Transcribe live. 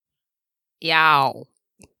Yow.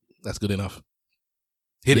 That's good enough.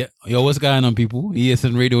 Hit it. Yo, what's going on, people?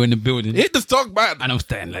 ESN Radio in the building. Hit the stock, man. And I'm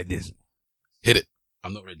standing like this. Hit it.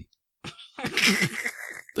 I'm not ready.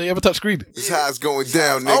 Do you ever touch screen? This how it's going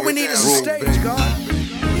down, nigga. All we need is a stage, God.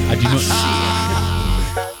 I do not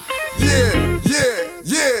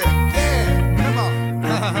Yeah. Come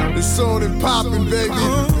on. It's on and popping, baby.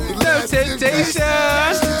 No temptation.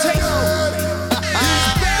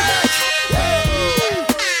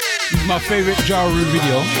 This is my favorite Ja Rule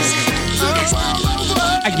video.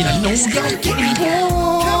 I get no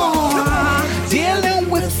dealing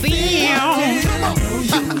with film.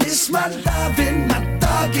 You miss my loving, my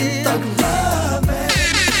thugging, loving.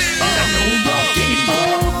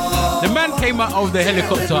 The man came out of the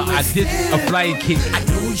helicopter and did a flying kick.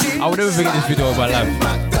 I would never forget this video of my life.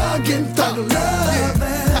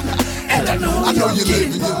 I know you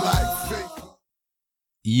living your life.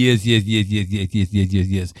 Yes.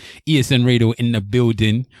 ESN Radio in the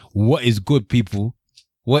building. What is good, people?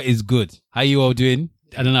 What is good? How you all doing?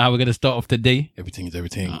 I don't know how we're going to start off today. Everything is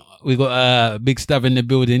everything. We got Big Stab in the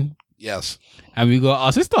building. Yes. And we got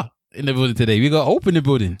our sister in the building today. We got Hope in the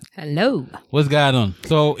building. Hello. What's going on?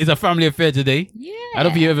 So it's a family affair today. Yeah. I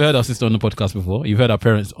don't know if you ever heard our sister on the podcast before. You've heard our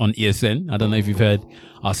parents on ESN. I don't know if you've heard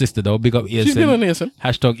our sister though. Big up ESN. She's been on ESN.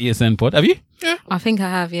 Hashtag ESN pod. Have you? Yeah. I think I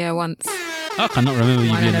have, once. I cannot remember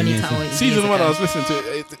you being on ESN. Season 1 I was listening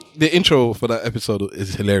to. The intro for that episode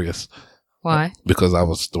is hilarious. Why? Because I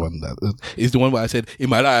was the one that... It's the one where I said, in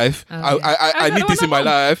my life, I need this in my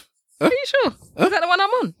life. Are you sure? Is that the one I'm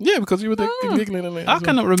on? Yeah, because you were giggling on it. I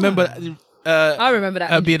cannot remember I remember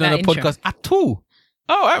that being on a intro. podcast at all.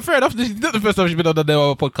 Oh, fair enough. This is not the first time she's been on the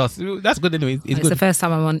podcast. That's good anyway. It's It's good. the first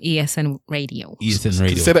time I'm on ESN Radio. ESN Can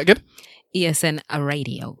Radio. you say that again? ESN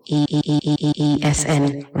Radio.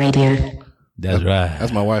 ESN Radio. That's right.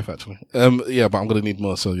 That's my wife, actually. Yeah, but I'm going to need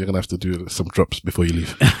more, so you're going to have to do some drops before you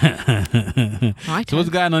leave. Right. So what's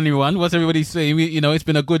going on, everyone? What's everybody saying? It's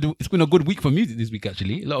been a good week for music this week.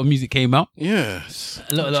 Actually, a lot of music came out. Yes.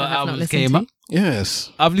 A lot Which I of have not albums listened came to. out.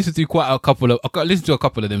 Yes. I've listened to a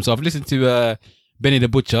couple of them. So I've listened to Benny the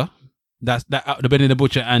Butcher. That's the Benny the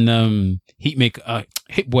Butcher and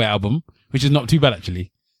Hit Boy album, which is not too bad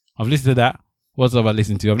actually. I've listened to that. What have I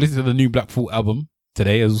listened to? I've listened to the new Black Thought album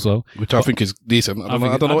today as well, Which I think is decent. I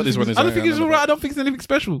don't know what this one is. I don't think it's alright. I don't think it's anything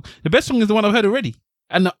special. The best song is the one I've heard already,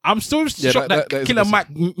 and I'm still shocked that Killer Mike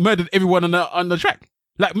murdered everyone on the track.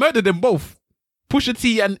 Like murdered them both. Pusha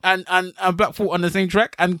T and Black Thought on the same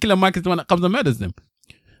track, and Killer Mike is the one that comes and murders them.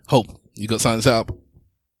 Hope, you got something set up?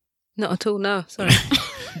 Not at all, no. Sorry.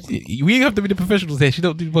 We have to be the professionals here. She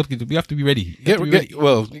don't do the podcast. We have to be ready.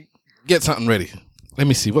 Get something ready. Let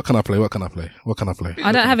me see. What can I play?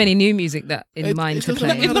 I don't have any new music in mind to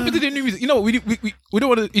play. It's nothing to do with new music. You know, we don't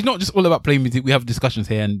want to. It's not just all about playing music. We have discussions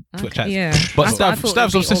here and Twitch chats. Yeah. But I thought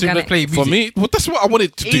Stav's it would be obsessed with organic. playing music. For me, well, that's what I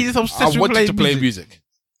wanted to do. He's obsessed I with wanted to play playing music.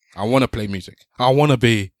 I want to play music. I want to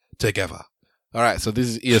be together. All right, so this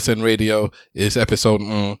is ESN Radio. It's episode.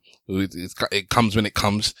 It comes when it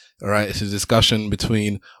comes. All right, it's a discussion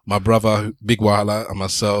between my brother Big Wala and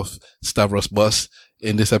myself, Stavros Bus.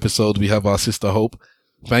 In this episode, we have our sister Hope.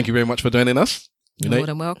 Thank you very much for joining us. You're more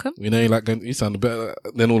than welcome. We know you like going. You sound better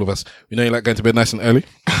than all of us. We know you like going to bed nice and early.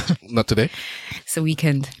 Not today. It's a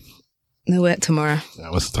weekend. No work tomorrow. Yeah,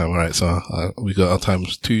 what's the time? All right, so we got our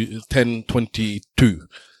times 10:22.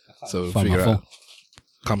 So Find figure my phone. out.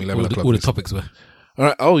 Come 11 o'clock. All the please. topics were. All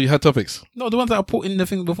right. Oh, you had topics. No, the ones that I put in the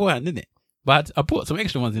thing beforehand, didn't it? But I put some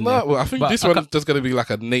extra ones in there. No, well, I think But this I one can't- is just going to be like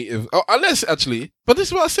a native. Oh, unless actually, but this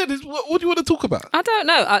is what I said. Is what do you want to talk about? I don't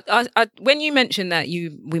know. I when you mentioned that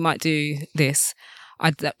we might do this,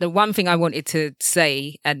 the one thing I wanted to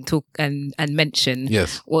say and talk and mention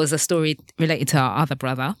Yes. was a story related to our other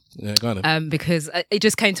brother. Yeah, go on. Because it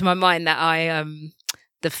just came to my mind that I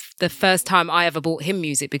the first time I ever bought him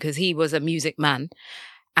music, because he was a music man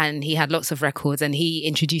and he had lots of records, and he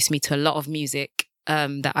introduced me to a lot of music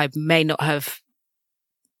that I may not have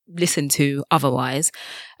listened to otherwise.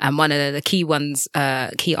 And one of the key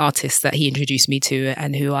artists that he introduced me to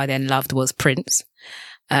and who I then loved was Prince.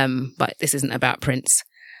 But this isn't about Prince.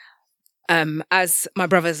 As my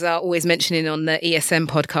brothers are always mentioning on the ESN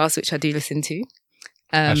podcast, which I do listen to.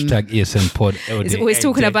 Hashtag ESN pod. Is always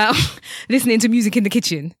talking about listening to music in the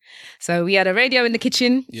kitchen. So we had a radio in the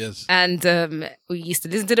kitchen. Yes. And we used to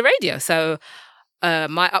listen to the radio. So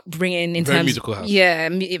my upbringing in Very terms... musical house. Yeah,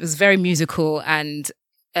 it was very musical. And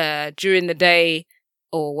during the day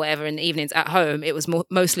or whatever in the evenings at home, it was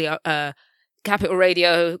mostly Capital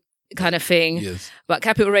Radio kind of thing. Yes. But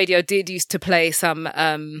Capital Radio did used to play some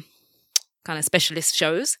kind of specialist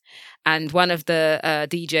shows. And one of the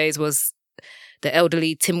DJs was the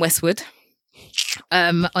elderly Tim Westwood.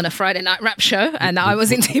 on a Friday night rap show, and I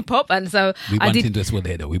was into hip hop, and so We I bunt did. in Westwood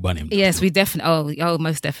here, though. We bunt him. Yes, we definitely. Oh,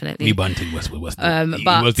 most definitely. We bunt in Westwood. He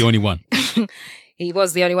but- was the only one. He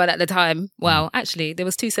was the only one at the time. Well, actually, there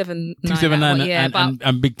was 279. 279 Yeah,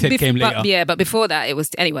 and Big Ted came later. But before that, it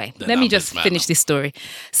was anyway. Let me just finish this story.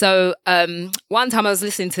 So, one time I was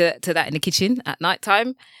listening to that in the kitchen at night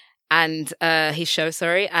time, and his show,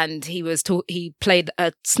 and he played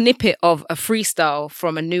a snippet of a freestyle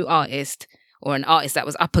from a new artist or an artist that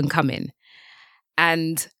was up and coming,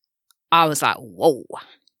 and I was like, whoa!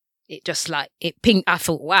 It just like it pinged. I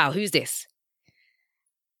thought, wow, who's this?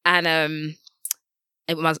 And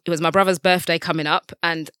it was my brother's birthday coming up,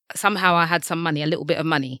 and somehow I had some money, a little bit of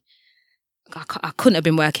money. I couldn't have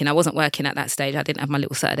been working. I wasn't working at that stage. I didn't have my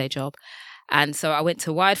little Saturday job. And so I went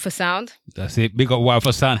to Wired for Sound. That's it. Big up Wild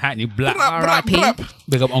for Sound, Hackney Black. R.I.P.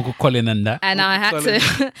 Big up Uncle Colin and that. And I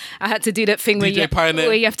had to do that thing DJ Pioneer.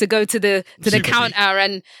 where you have to go to the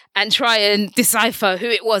counter and try and decipher who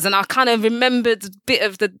it was. And I kind of remembered a bit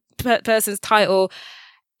of the person's title.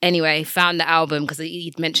 Anyway, found the album because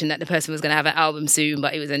he'd mentioned that the person was going to have an album soon,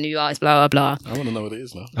 but it was a new artist, blah, blah, blah. I want to know what it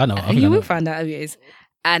is now. I know. You will find out who it is.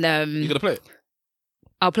 And You gonna play it?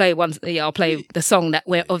 I'll play once. Yeah, I'll play the song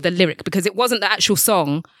of the lyric, because it wasn't the actual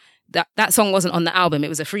song. That song wasn't on the album. It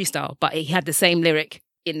was a freestyle, but he had the same lyric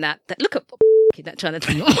in that look at that trying to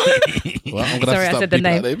turn you on. Well, I'm gonna Sorry, have to I stop said the bleeping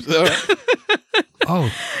name. out names. All right.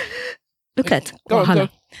 Oh, Look at Go on,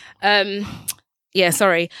 Hannah. go. Yeah,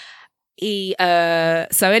 sorry.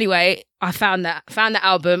 So anyway, I found the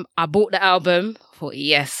album. I bought the album. Thought,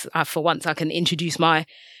 yes, for once I can introduce my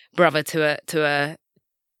brother to a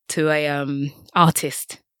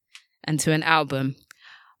artist and to an album.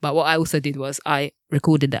 But what I also did was I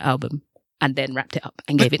recorded the album and then wrapped it up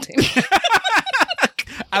and gave it to him.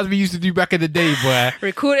 as we used to do back in the day, boy.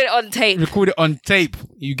 Record it on tape. Record it on tape.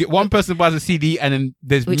 You get one person buys a CD, and then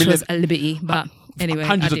there's Which millions, was a liberty, but anyway.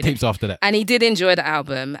 hundreds I of did it. tapes after that. And he did enjoy the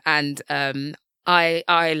album, and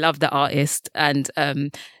I love the artist, and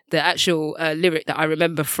the actual lyric that I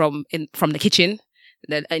remember from the kitchen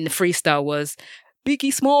in the freestyle was,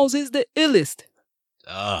 Biggie Smalls is the illest.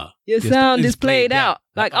 Your Yes, sound it's is played out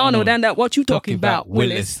like Arnold, and that what you talking about,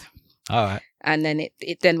 Willis. All right. And then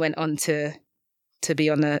it then went on to be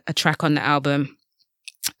on a track on the album,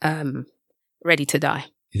 Ready to Die.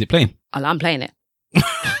 Is it playing? I'm playing it.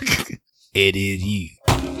 It is you.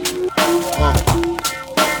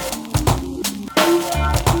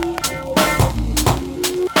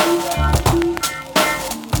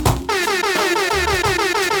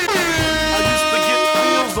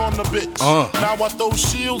 Now I throw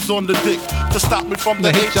shields on the dick to stop me from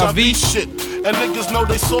the HIV shit. And niggas know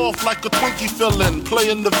they soft like a Twinkie fillin',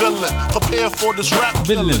 playing the villain. Prepare for this rap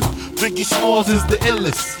villain. Biggie Smalls is the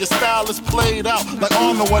illest. Your style is played out like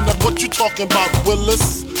Arnold, and what you talking about,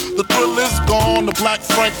 Willis? The thrill is gone, the black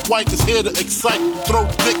Frank White is here to excite. Throw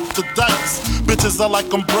dick to dice. Bitches are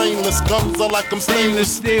like I'm brainless, guns are like I'm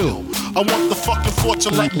stainless steel. I want the fucking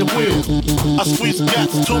fortune like the wheel. I squeeze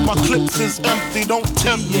gas till my clips is empty, don't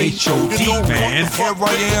tempt me. H.O.D. man, here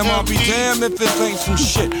I am, I'll be damned if this ain't some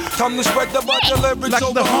shit. Time to spread the lyrics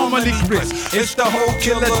Like the harmony Chris. It's the whole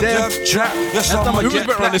killer death trap. Yes, I'm a Who was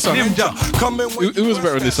better on this song? Who was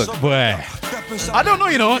better on this song? Boy. I don't know,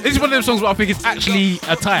 you know. It's one of them songs where I think it's actually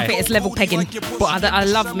a tie. I think it's level pegging. But I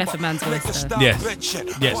love Method Man's voice though.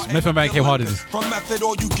 Yes, Method Man came hard at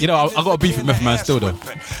this. You know, I got a beef with Method Man still though.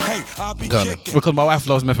 Because my wife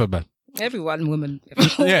loves Method Man. Everyone, woman.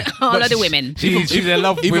 Yeah. All but of the women. She's in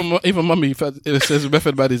love with... Even mummy says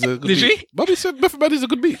Method Man is a good Did beat. she? Mummy said Method Man is a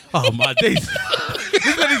good beat. Oh my days.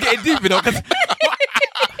 This man is getting deep, you know,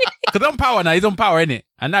 because on Power now, he's on Power, innit?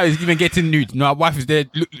 And now he's even getting nude. No, my wife is there,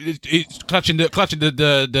 it's clutching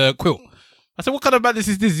the quilt. I said, what kind of madness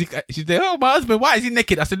is this? She's there, oh, my husband, why is he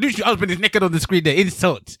naked? I said, literally, your husband is naked on the screen there.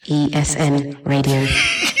 Insult. ESN Radio.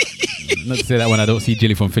 Not to say that when I don't see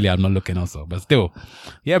Jilly from Philly, I'm not looking also. But still,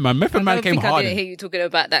 yeah, man, Method Man came I hard. didn't hear you talking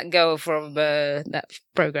about that girl from that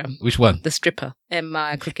program. Which one? The stripper.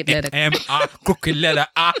 M.I. Crooked Leather. M.I. Crooked Leather,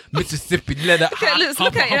 Mississippi Leather.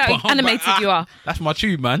 Look at how animated you are. That's my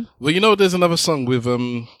tune, man. Well, you know, there's another song with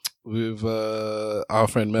our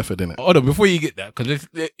friend Method in it. Hold on, before you get that, because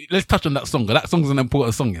let's touch on that song. 'Cause that song's an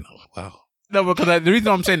important song, you know. Wow. No, because the reason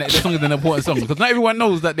I'm saying that the song is an important song, because not everyone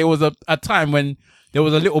knows that there was a time when there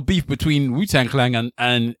was a little beef between Wu-Tang Clan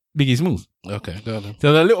and Biggie Smalls. Okay, go on then.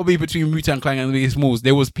 So the little beef between Wu-Tang Clan and Biggie Smalls,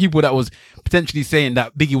 there was people that was potentially saying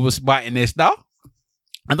that Biggie was biting their style.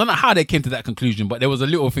 I don't know how they came to that conclusion, but there was a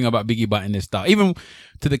little thing about Biggie biting their style. Even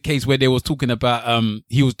to the case where they was talking about,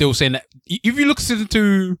 they were saying that, if you listen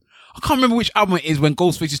to, I can't remember which album it is when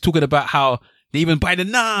Ghostface is talking about how They even buy the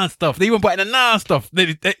Nas stuff. He's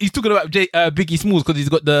talking about Biggie Smalls because he's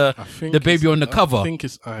got the baby on the cover. I think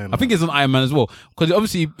it's Iron Man. I think it's on Iron Man as well. Because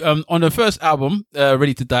obviously, on the first album,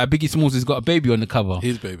 Ready to Die, Biggie Smalls has got a baby on the cover.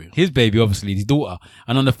 His baby. His baby, obviously, his daughter.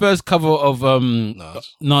 And on the first cover of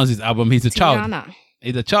Nas's album, he's a child.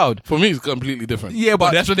 He's a child. For me, it's completely different. Yeah,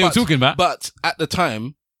 but that's what they were talking about. But at the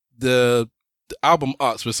time, the album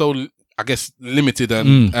arts were so, I guess, limited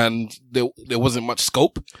and there wasn't much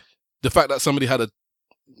scope. The fact that somebody had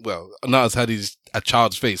Nas had a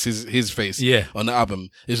child's face, his face on the album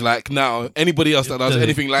is like now anybody else that does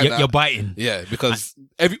anything like that, you're biting. Yeah, because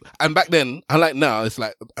and back then, unlike now, it's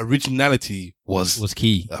like originality was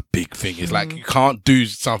key, a big thing. It's like you can't do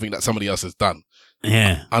something that somebody else has done.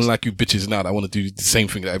 Yeah. Unlike you bitches now that want to do the same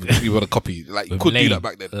thing that everybody want to copy. Like you could do that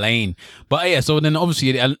back then. Lane. But yeah, so then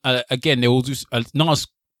obviously again they will do Nas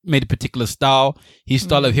made a particular style. His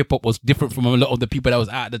style of hip hop was different from a lot of the people that was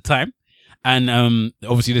at the time. And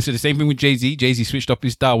obviously they said the same thing with Jay-Z. Jay-Z switched up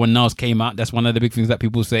his style when Nas came out. That's one of the big things that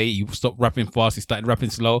people say. He stopped rapping fast, he started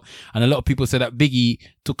rapping slow. And a lot of people say that Biggie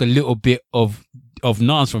took a little bit of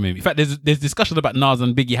Nas from him. In fact, there's discussion about Nas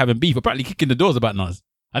and Biggie having beef. Apparently Kicking the Door is about Nas.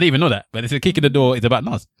 I didn't even know that, but they said Kicking the Door is about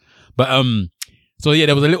Nas. But so yeah,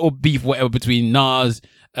 there was a little beef whatever between Nas,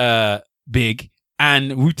 Big,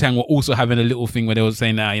 and Wu-Tang were also having a little thing where they were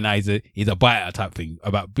saying that he's a biter type thing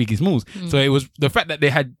about Biggie Smalls. So it was the fact that they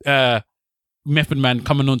had Method Man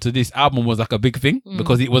coming onto this album was like a big thing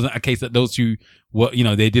because it wasn't a case that those two were,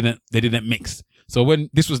 they didn't mix. So when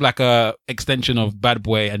this was like a extension of Bad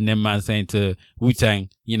Boy and them man saying to Wu-Tang,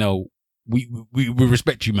 we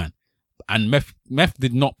respect you, man. And Meth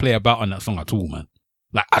did not play about on that song at all, man.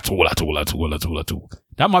 Like at all.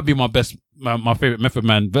 That might be my favorite Method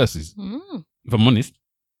Man verses. If I'm honest.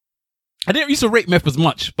 I didn't used to rate Meth as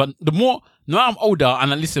much, but now I'm older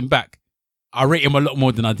and I listen back, I rate him a lot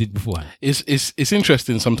more than I did before. It's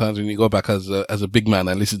interesting sometimes when you go back as a big man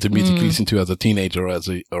and listen to music you listen to as a teenager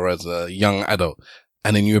or as a young adult,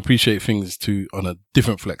 and then you appreciate things on a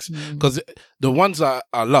different flex. Because the ones that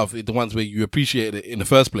I love are the ones where you appreciate it in the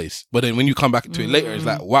first place, but then when you come back to it later, it's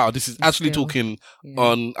like, wow, this is actually talking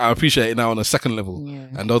on. I appreciate it now on a second level,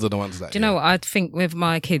 and those are the ones that. Do you know what I think with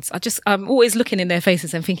my kids? I'm always looking in their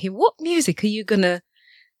faces and thinking, what music are you gonna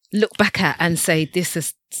look back at and say this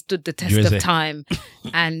has stood the test of time?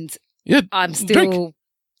 And I'm still, Drake.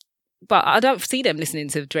 But I don't see them listening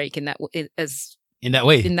to Drake in that way.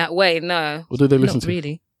 No. What do they listen Not to?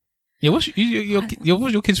 Really. Yeah, what's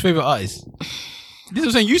your kid's favorite artist? This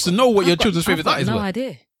is saying you used to know what your children's favorite artists were. No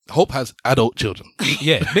idea. Hope has adult children.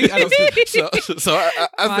 Yeah, big adult children. So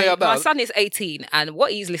as they are now, my son is 18, and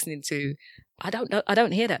what he's listening to, I don't know. I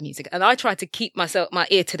don't hear that music, and I try to keep my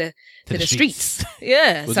ear to the streets.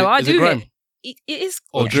 Yeah, so I do hear. It is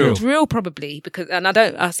or drill probably because, and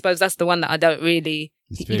I suppose that's the one that I don't really.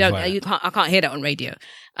 I can't hear that on radio,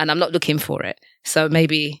 and I'm not looking for it. So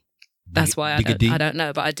maybe that's why I don't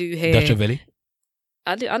know. But I do hear Dutchavelli.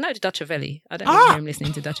 I know the Dutchavelli. I don't hear him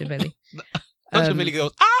listening to Dutchavelli. Dutchavelli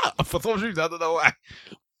goes for some reason I don't know why.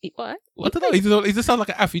 What? I don't know. He just sounds like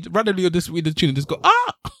an athlete. Randomly with the tune and just go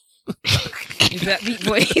Is that deep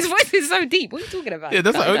voice? His voice is so deep. What are you talking about? Yeah,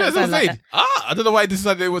 that's what I'm saying. I don't know why this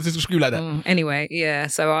Sunday wants to scream like that. Anyway, yeah.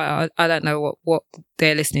 So I don't know what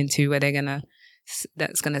they're listening to, where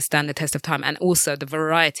that's gonna stand the test of time, and also the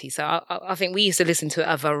variety. So I think we used to listen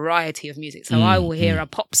to a variety of music. So I will hear a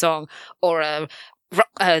pop song or a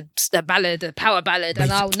ballad, a power ballad,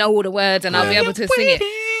 and I'll know all the words and I'll be able to sing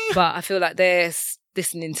it. But I feel like they're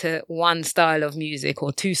listening to one style of music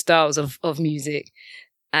or two styles of music.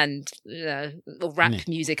 And rap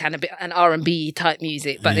music and a bit and R&B type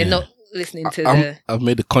music, but they're not listening to I've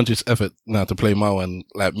made a conscious effort now to play my one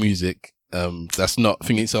like music. That's not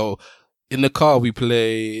thinking. So in the car we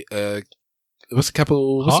play. What's the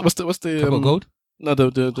capital? What's the Capital Gold? No,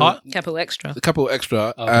 the Capital Extra. The Capital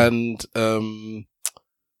Extra, and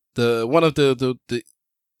the one of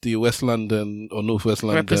the West London or North West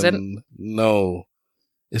London. Represent? No.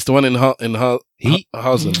 It's the one in Housen.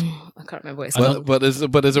 I can't remember what it's called. But there's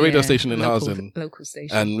a radio station in Housen. Local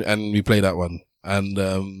station. And we play that one.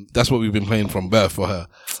 And that's what we've been playing from birth for her.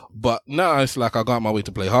 But now it's like I got on my way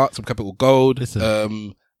to play Heart, some Capital Gold.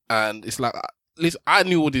 And it's like, at least I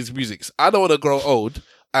knew all these musics. I don't want to grow old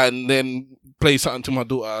and then play something to my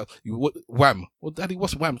daughter. Wham. Well, Daddy,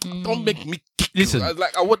 what's Wham? Don't make me listen.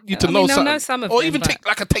 I want you to know something. Know some of or them, even take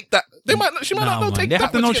that. She might not know take they that. They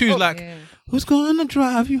have to know she was like, who's going to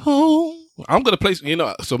drive you home? I'm gonna play, so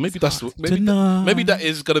maybe maybe that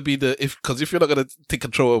is gonna be because if you're not gonna take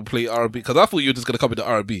control and play R&B, because I thought you were just gonna come with the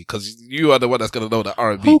R&B because you are the one that's gonna know the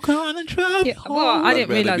R&B. Who gonna drive home? Well, I didn't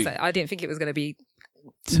realize that. I didn't think it was gonna be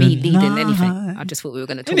me leading anything. I just thought we were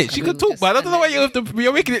going to talk. Innit? She could talk, but I don't know why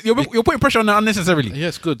you're making it. You're putting pressure on her unnecessarily. Yeah,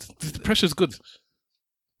 it's good. The pressure's good.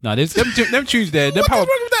 No, there's them tunes there. Them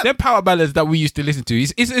power ballads that we used to listen to.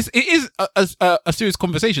 It is a serious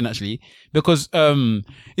conversation actually, because it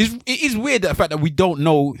is weird the fact that we don't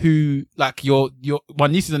know who, like my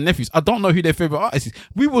nieces and nephews. I don't know who their favorite artist is.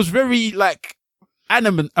 We was very like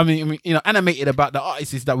animated about the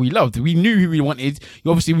artists that we loved. We knew who we wanted.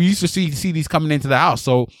 Obviously, we used to see CDs coming into the house,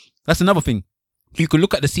 so that's another thing. You could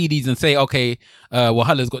look at the CDs and say, okay,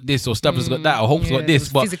 Wahala's got this, or Stabler's got that, or Hope's got this,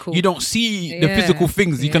 but physical. You don't see the physical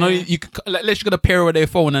things. You can only, like, let's just get a pair of their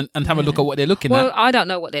phone and have a look at what they're looking at. Well, I don't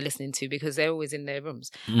know what they're listening to because they're always in their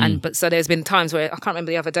rooms. But so there's been times where I can't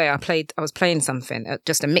remember the other day I was playing something,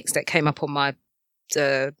 just a mix that came up on my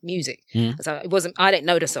music. So it wasn't, I didn't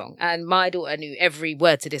know the song, and my daughter knew every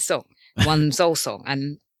word to this song, one soul song,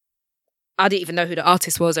 and I didn't even know who the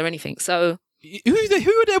artist was or anything. So. Who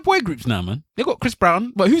are their boy groups now, man? They got Chris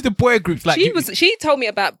Brown, but who's the boy groups? Like she told me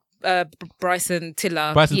about Bryson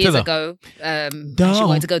Tiller years ago. She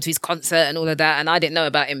wanted to go to his concert and all of that, and I didn't know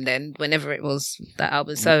about him then. Whenever it was that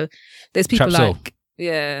album, so there's people like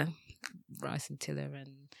Bryson Tiller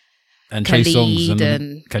and Trey Songz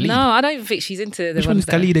and Khalid. No, I don't even think she's into the. Which one is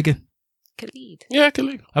Khalid again? Khalid. Yeah,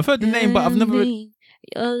 Khalid. I've heard the name, but I've never heard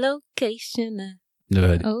your location. Never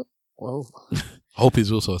heard it. Oh, whoa. Hope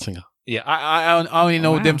is also a singer. Yeah, I only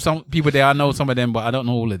know them. Some people there, I know some of them, but I don't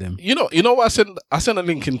know all of them. You know what? I sent a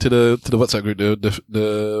link into the WhatsApp group,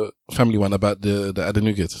 the family one about the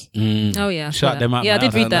Adenugas. Oh yeah, shout them out. Yeah, man. I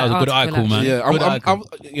did read that. That was a good article, man. Yeah, I'm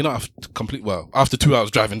after 2 hours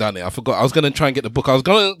driving down there, I forgot. I was gonna try and get the book. I was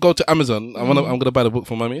gonna go to Amazon. I'm gonna buy the book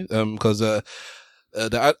for Mummy. Because the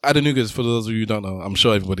Adenugas, for those of you who don't know, I'm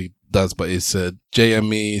sure everybody does, but it's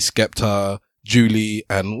JME, Skepta, Julie,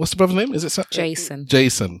 and what's the brother's name? Is it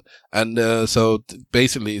Jason? And so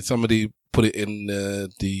basically, somebody put it in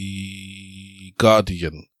the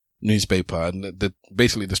Guardian newspaper, and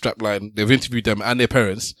basically the strapline. They've interviewed them and their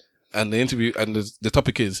parents, and the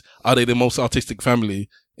topic is: are they the most artistic family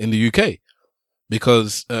in the UK?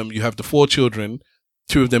 Because you have the 4 children,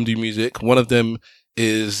 2 of them do music, one of them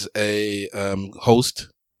is a host,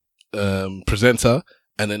 presenter,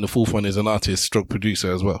 and then the 4th one is an artist, stroke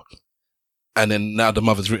producer as well. And then now the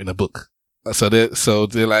mother's written a book. So they're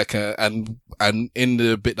like, and in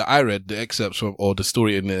the bit that I read, the excerpts from, or the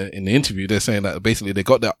story in the interview, they're saying that basically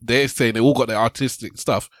they're saying they all got their artistic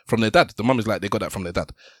stuff from their dad. The mum is like, they got that from their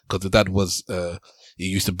dad. Cause the dad was, he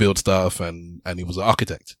used to build stuff and he was an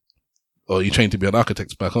architect, or he trained to be an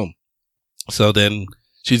architect back home. So then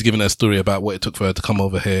she's giving a story about what it took for her to come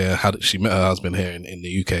over here, how she met her husband here in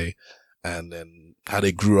the UK, and then how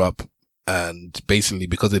they grew up, and basically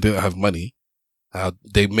because they didn't have money,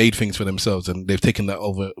 they made things for themselves and they've taken that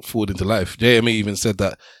forward into life. JME even said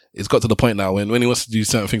that it's got to the point now when he wants to do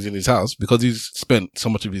certain things in his house, because he's spent so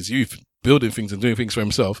much of his youth building things and doing things for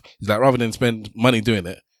himself, he's like, rather than spend money doing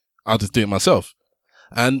it, I'll just do it myself.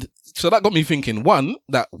 And so that got me thinking, one,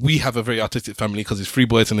 that we have a very artistic family because it's 3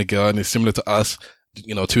 boys and a girl and it's similar to us.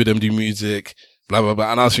 2 of them do music, blah, blah,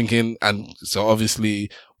 blah. And I was thinking, and so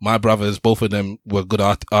obviously my brothers, both of them were good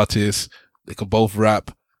artists. They could both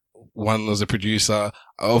rap. One was a producer.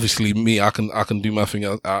 Obviously, me, I can do my thing.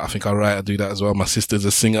 I think I write. I do that as well. My sister's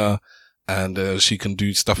a singer, and she can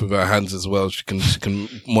do stuff with her hands as well. She can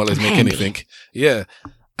more or less make anything. Yeah,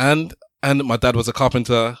 and my dad was a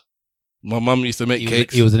carpenter. My mum used to make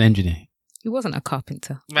cakes. He was an engineer. He wasn't a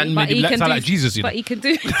carpenter. Man, made him sound like Jesus, But he can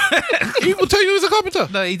do. He will tell you he was a carpenter.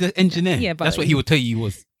 No, he's an engineer. Yeah, but that's what he would tell you he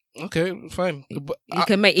was. Okay, fine. But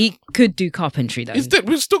he could do carpentry though.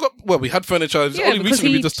 We've still got, we had furniture. It's only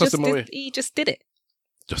recently we just tossed them away. He just did it.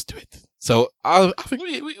 Just do it. So I think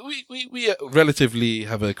we relatively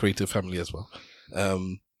have a creative family as well.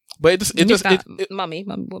 But Mummy,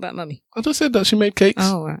 what about Mummy? I just said that she made cakes.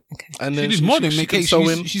 Oh, right, okay. And she then did more than make cakes.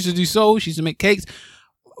 She used to do sew. She used to make cakes.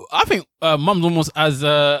 I think Mum's almost as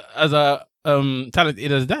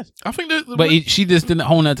talented as dad. I think she just didn't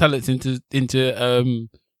hone her talents into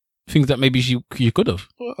things that maybe she could have.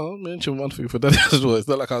 Well, I'll mention one thing for that as well. It's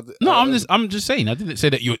not like I'm just saying. I didn't say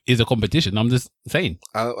that is a competition. I'm just saying.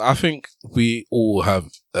 I think we all have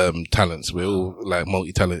talents. We're all like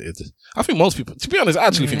multi-talented. I think most people, to be honest, I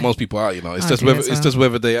actually think most people are. It's just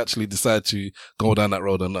whether they actually decide to go down that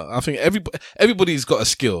road or not. I think everybody's got a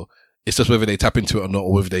skill. It's just whether they tap into it or not,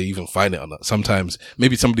 or whether they even find it or not. Sometimes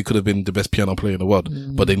maybe somebody could have been the best piano player in the world,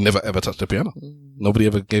 but they never ever touched the piano. Nobody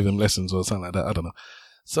ever gave them lessons or something like that. I don't know.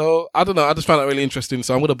 So I don't know. I just found it really interesting.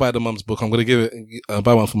 So I'm going to buy the mum's book. I'm going to give it,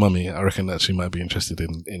 buy one for mummy. I reckon that she might be interested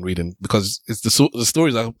in reading because it's the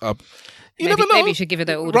stories are you never know. Maybe you should give it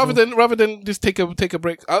the audible. rather than just take a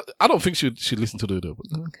break. I don't think she'd listen to the audiobook.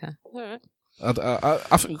 Okay, all right.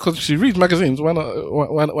 I think because she reads magazines. Why not?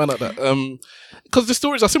 Why not that? Because the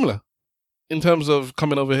stories are similar in terms of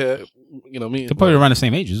coming over here. You know, me. They're probably around the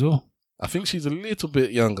same age as well. I think she's a little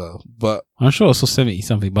bit younger, but I'm sure I saw 70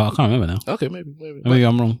 something, but I can't remember now. Okay, maybe. Maybe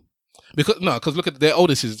I'm wrong. Because look at their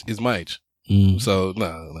oldest is my age. So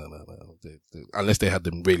no. Unless they had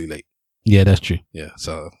them really late. Yeah, that's true. Yeah,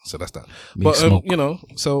 so that's that. Big but smoke. you know,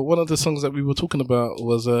 so one of the songs that we were talking about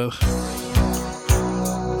was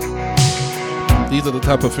these are the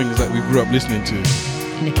type of things that we grew up listening to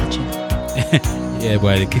In the kitchen. Yeah,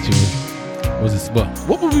 boy, the kitchen was a spot.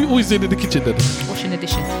 What were we always doing in the kitchen then? Washing the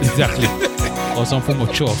dishes. Exactly. Or some form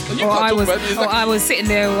of chore. Or I was sitting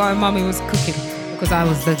there while mummy was cooking because I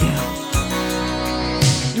was the girl.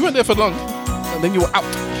 You weren't there for long, and then you were out.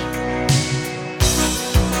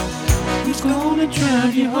 Who's gonna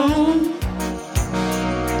drive you home?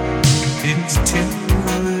 It's too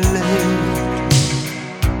late.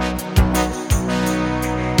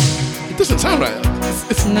 It doesn't sound right.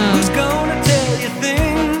 It's No. Who's gonna tell you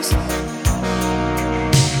things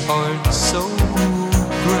aren't so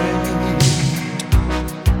great?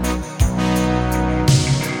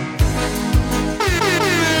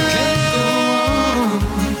 Can't go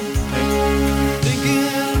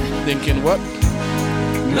on thinking what?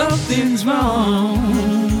 nothing's wrong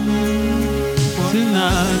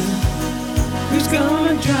Tonight. Who's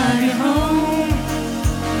gonna drive you home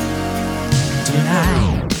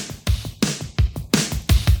tonight?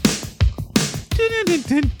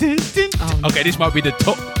 Okay, this might be the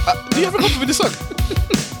top. Do you have a copy of this song?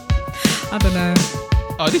 I don't know.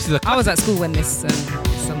 Oh, this is a. I was at school when this song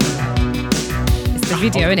was out. It's the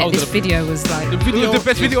video, innit? This video was like... The video was the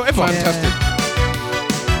best video ever. Fantastic.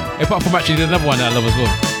 Apart from actually, there's another one that I love as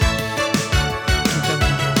well.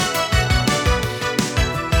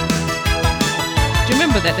 Do you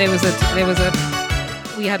remember that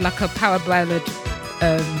we had like a power ballad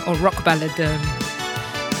or rock ballad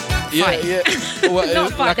fight? Yeah. What,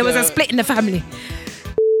 Not fight, like there was a split in the family.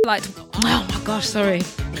 Like, oh my gosh, sorry.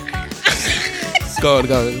 Go on.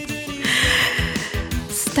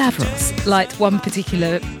 Stavros, like one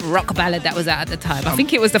particular rock ballad that was out at the time. I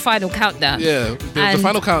think it was the Final Countdown. Yeah, the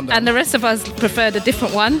Final Countdown. And the rest of us preferred a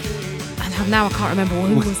different one. And now I can't remember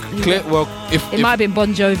who was. Well, if It might have been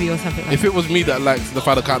Bon Jovi or something like if it was me that liked the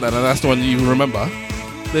Final Countdown and that's the one you remember,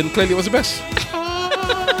 then clearly it was the best.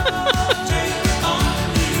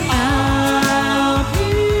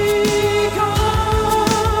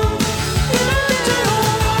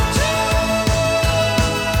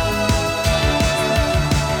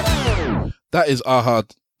 That is our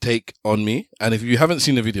hard take on me. And if you haven't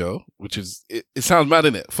seen the video, which is, it sounds mad,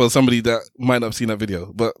 innit? For somebody that might not have seen that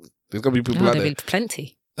video, but there's going to be people out there'll there. be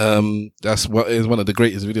plenty. That's what is one of the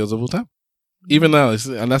greatest videos of all time. Even now,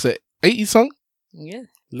 and that's an 80s song? Yeah.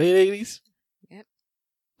 Late 80s? Yep.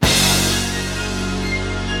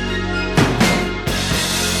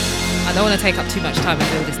 I don't want to take up too much time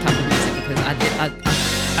with all this type of music because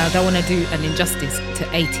I don't want to do an injustice to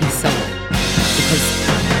 80s soul because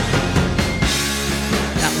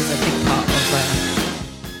that was a big part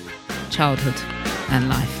of childhood and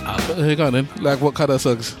life. Here you go then. Like what kind of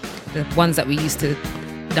songs? The ones that we used to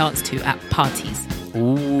dance to at parties.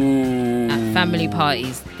 Ooh. At family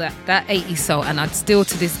parties. That 80s soul, and I'd still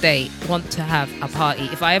to this day want to have a party.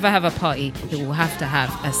 If I ever have a party, it will have to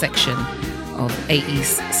have a section of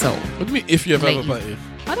 80s soul. What do you mean if you ever have a party?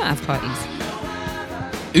 I don't have parties.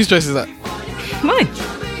 Whose choice is that? Mine.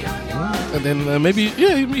 And then maybe,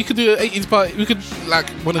 you could do an 80s party. We could like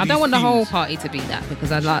one of I these don't want the themes. whole party to be that because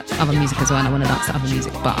I like other music as well and I want to dance to other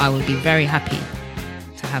music, but I would be very happy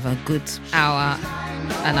to have a good hour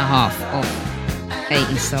and a half of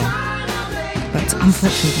 80s soul. But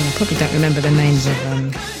unfortunately, I probably don't remember the names of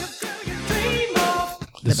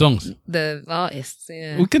The songs. the artists.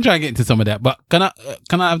 Yeah. We can try and get into some of that, but can I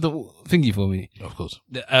have the thingy for me? Of course.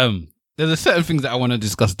 There's a certain things that I want to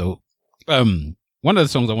discuss though. One of the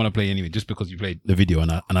songs I want to play anyway, just because you played the video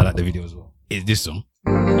and I like the video as well, is this song.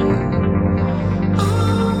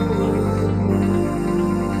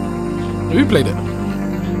 Who played it?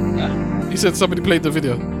 You said somebody played the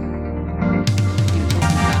video. No,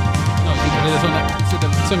 you played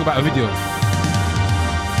the song about a video.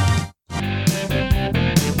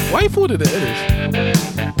 Why you forwarded it?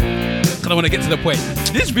 Because I want to get to the point.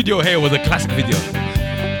 This video here was a classic video.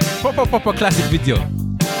 Proper classic video.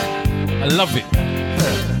 I love it.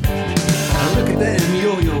 Look at them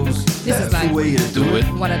yo-yos. This is like way to do it.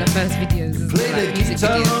 one of the first videos, Play like the music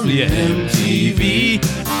guitar. videos. Yeah, MTV.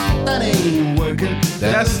 That ain't working.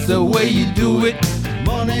 That's the way you do it.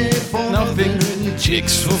 Money for Nothing.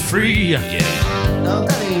 Chicks for free. Yeah. No,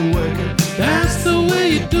 that ain't working. That's the way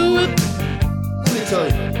you do it. Let me tell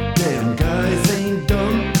you, damn guys ain't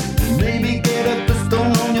dumb. Maybe get a blister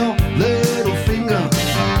on your little finger.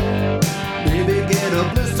 Maybe get a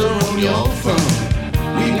blister on your thumb.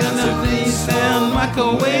 We got the things and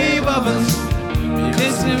microwave ovens.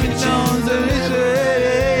 History Jones and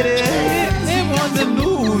they want the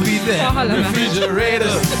movie there. Oh, hello, man.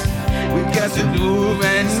 Refrigerator. We got the move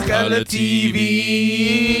and color TV.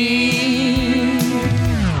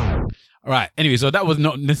 Right. Anyway, so that was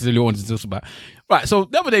not necessarily what I wanted to talk about. Right. So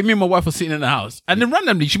the other day, me and my wife were sitting in the house, and then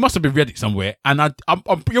randomly, she must have been read it somewhere, and I'm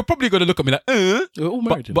you're probably going to look at me like, We're all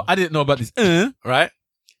married. but I didn't know about this. Right.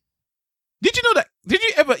 Did you know that? Did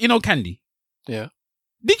you ever, Candy? Yeah.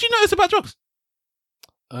 Did you know it's about drugs?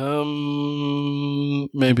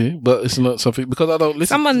 Maybe, but it's not something because I don't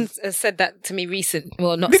listen. Someone said that to me recent.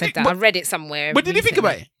 Well, not Did said you- that. but- I read it somewhere. But did you think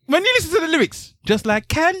about it? When you listen to the lyrics, just like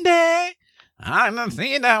candy, I'm not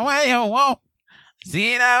seeing that way you walk,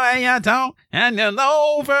 see that way you talk, and you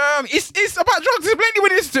know from it's about drugs. It's plainly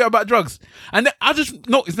when you listen to it about drugs. And then I just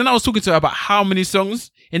noticed. Then I was talking to her about how many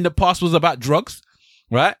songs in the past was about drugs,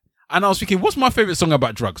 right? And I was thinking, what's my favorite song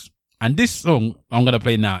about drugs? And this song I'm gonna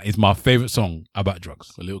play now is my favorite song about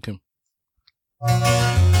drugs. Lil' Kim.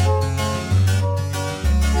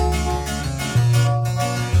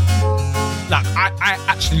 Like I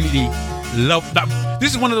absolutely love that.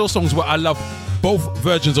 This is one of those songs where I love both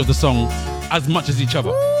versions of the song as much as each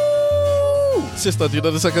other. Sister, do you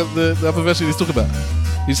know the other version he's talking about?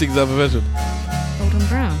 He sings the other version. Golden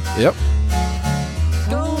brown. Yep.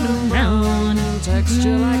 Golden brown.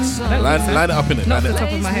 Texture like sun. Line it up in it. Not Line off it the up.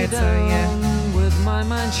 top of my head, so yeah. With my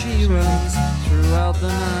mind she runs throughout the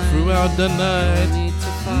night. Throughout the night,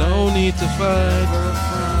 no need to fight.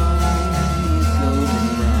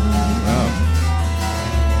 Wow.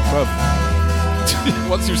 Bruv.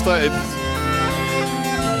 Once you started.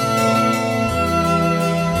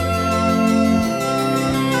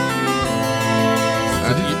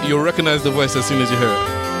 And you'll recognize the voice as soon as you hear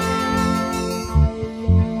it.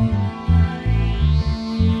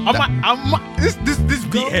 This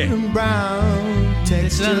beat here. Golden brown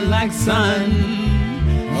texture like sun.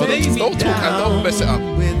 Don't talk and don't mess it up.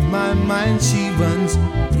 With my mind she runs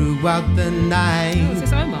throughout the Oh, is night.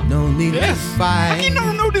 this Omar? No need Yes. to fight. I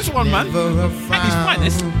don't know this one, man. Never a At his frown.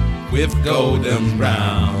 finest. With golden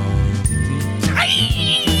brown.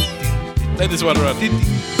 Let this one run.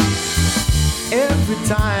 Every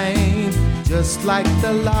time, just like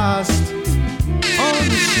the last. On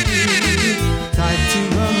the ship, tied to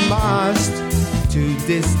a mast, to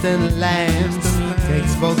distant lands.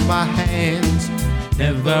 Takes both my hands.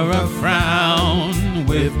 Never a frown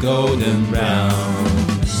with golden brown.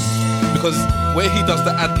 Because where he does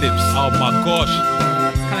the ad libs. Oh my gosh.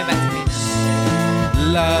 It's coming back to me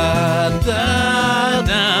now. La da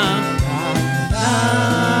da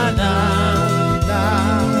da da.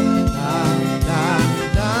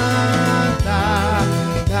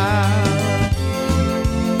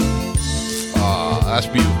 That's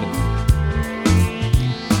beautiful.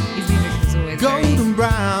 His music is always very... Golden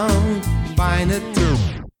brown, find it through.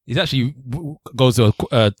 It actually goes to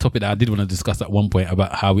a topic that I did want to discuss at one point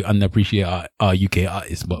about how we underappreciate our UK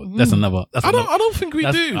artists, but that's another. That's I don't think we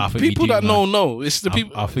do. I think we People do, that man. know. It's the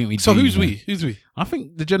people. I think we So do, who's man. we? Who's we? I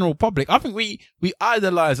think the general public. I think we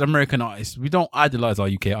idolize American artists. We don't idolize our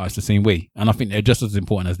UK artists the same way, and I think they're just as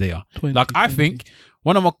important as they are. Like I think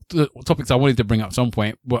one of my topics I wanted to bring up at some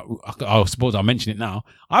point, but I suppose I'll mention it now.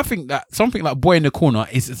 I think that something like "Boy in the Corner"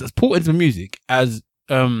 is as important to music as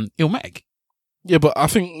Illmatic. Yeah, but I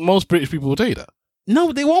think most British people will tell you that.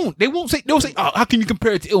 No, they won't. They won't say. They'll say, "Oh, how can you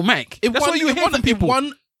compare it to Illmatic?" That's what you hear from people.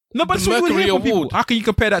 No, but the that's what you Mercury hear from people. Award. How can you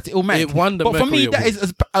compare that to Illmatic? It won the But for me, Mercury that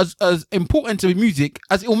is as important to music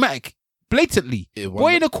as Illmatic. Blatantly, It won Boy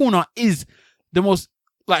the- in the Corner is the most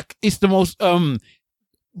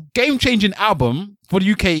game changing album for the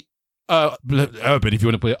UK urban, if you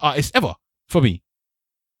want to put it, artist ever for me.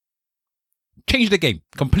 Changed the game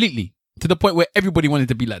completely to the point where everybody wanted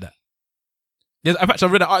to be like that. In fact, I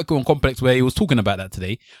read an article on Complex where he was talking about that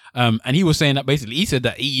today, and he was saying that basically he said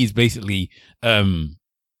that he is basically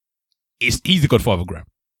he's the godfather of grime.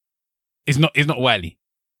 It's not Wiley,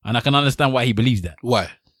 and I can understand why he believes that. Why?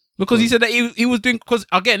 Because he said that he was doing, because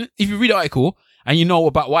again, if you read the article and you know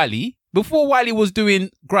about Wiley, before Wiley was doing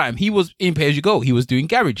grime, he was in Pay As You Go. He was doing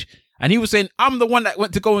garage. And he was saying, I'm the one that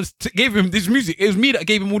went to go and gave him this music. It was me that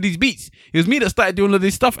gave him all these beats. It was me that started doing all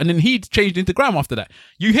this stuff. And then he changed into grime after that.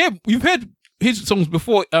 You've heard his songs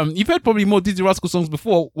before. You've heard probably more Dizzy Rascal songs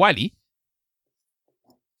before Wiley.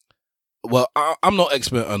 Well, I'm not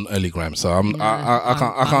expert on early grime, so I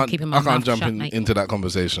can't jump into that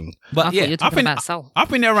conversation. But yeah, I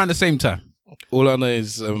think they're around the same time. All I know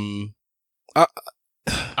is I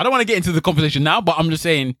don't want to get into the conversation now, but I'm just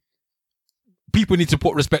saying people need to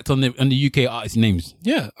put respect on the UK artists' names.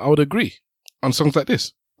 Yeah, I would agree on songs like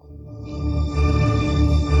this.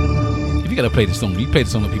 If you gotta play the song, you play the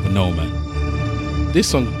song that people know, man.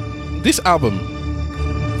 This album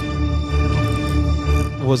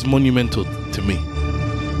was monumental to me.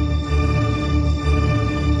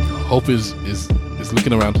 Hope is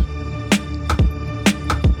looking around.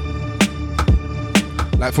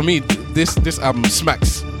 Like for me, this album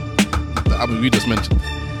smacks the album we just mentioned.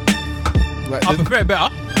 Like, I prefer it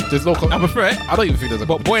better. There's no. I prefer it. I don't even think there's a.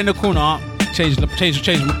 But Boy in the Corner changed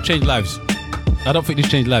lives. I don't think this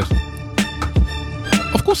changed lives.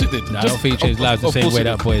 Of course it did. No, I don't think it changed lives the same way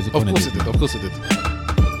that Boy is the Corner. Of course it did. Of course it did.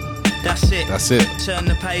 That's it. Turn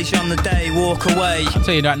the page on the day, walk away. I'll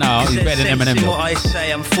tell you that now, he's better than Eminem. What I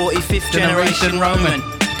say, I'm 45th generation Roman,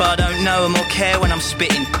 but I don't know him or care when I'm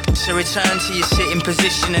spitting. So return to your sitting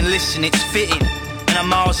position and listen, it's fitting. And I'm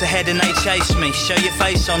miles ahead and they chase me. Show your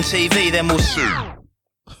face on TV, then we'll see.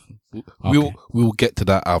 Okay. We'll get to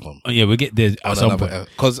that album. Oh, yeah, we'll get there at some point.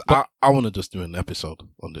 Because I want to just do an episode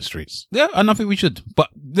on the streets. Yeah, and I think we should. But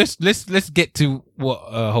let's get to what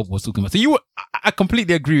Hope was talking about. So I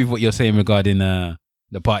completely agree with what you're saying regarding the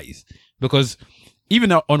parties. Because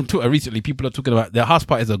even on Twitter recently, people are talking about their house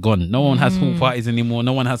parties are gone. No one has pool parties anymore.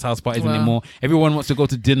 No one has house parties anymore. Everyone wants to go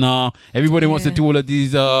to dinner. Everybody wants to do all of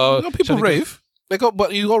these. People rave.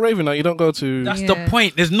 But you go raving now. You don't go to. That's the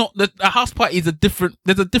point. There's not a house party is a different.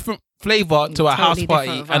 There's a different flavor to a house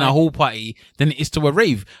party and a whole party than it is to a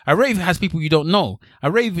rave. A rave has people you don't know.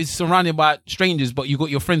 A rave is surrounded by strangers, but you got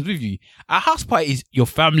your friends with you. A house party is your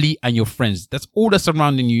family and your friends. That's all that's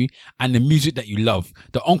surrounding you and the music that you love.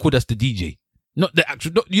 The uncle that's the DJ. Not the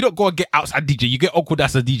actual. You don't go and get outside DJ. You get uncle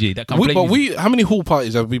that's a DJ that can play music. How many hall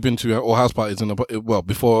parties have we been to or house parties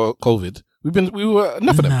before COVID? We were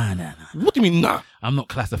enough of them. Nah. What do you mean, nah? I'm not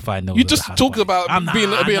classifying those. You just talk about being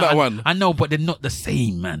that one. I know, but they're not the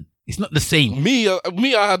same, man. It's not the same. Me,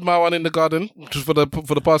 I had my one in the garden just for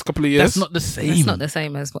the past couple of years. That's not the same. It's not the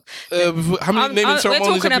same as what. How many naming ceremonies?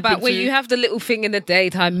 We're talking about where you have the little thing in the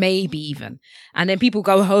daytime, maybe even, and then people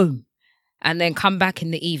go home, and then come back in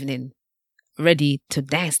the evening, ready to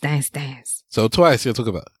dance. So twice you're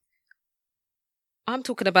talking about. I'm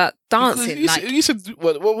talking about dancing. You said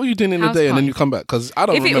what were you doing in the day and then you come back? Because I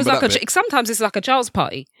don't remember it was that like sometimes it's like a child's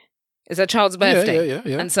party. It's a child's birthday.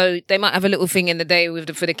 Yeah. And so they might have a little thing in the day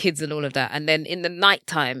for the kids and all of that. And then in the night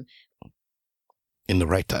time. In the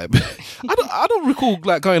right time. I don't recall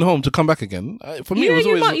like going home to come back again. For me, it was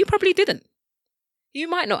always... You probably didn't. You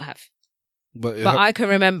might not have. But I can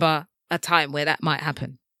remember a time where that might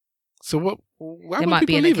happen. So what? Why there might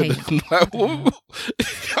be an occasion.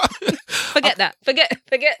 Forget that. Forget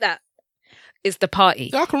that. It's the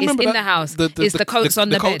party. Yeah, I can remember it's in the house. It's the coats on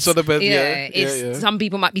the bed. Coats on the bed. Yeah. Some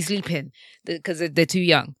people might be sleeping because they're too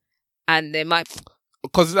young, and they might.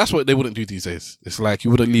 Because that's what they wouldn't do these days. It's like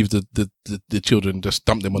you wouldn't leave the children, just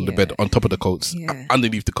dump them on the bed on top of the coats,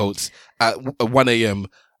 underneath the coats at 1 a.m.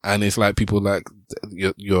 and it's like people like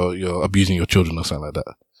you're abusing your children or something like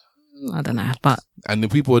that. I don't know, but and the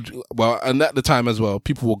people and at the time as well,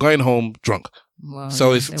 people were going home drunk. Well,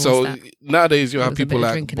 so nowadays you have people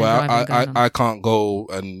like, well, I can't go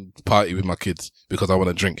and party with my kids because I want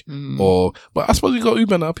to drink. But I suppose we got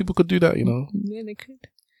Uber now. People could do that, you know. Yeah, they could.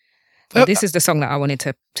 This is the song that I wanted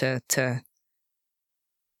to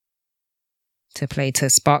play to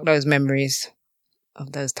spark those memories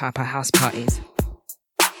of those type of house parties.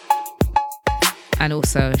 And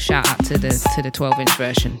also shout out to the 12-inch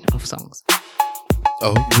version of songs.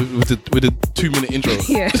 Oh, with the 2-minute intro.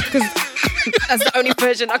 Yeah, because that's the only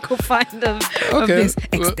version I could find of this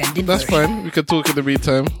extended that's version. Fine. We can talk in the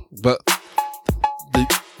meantime. But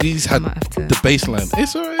these had the bass line.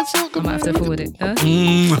 It's all right. It's all good. I might have to forward it.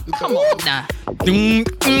 Come on, nah.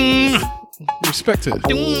 Respect it.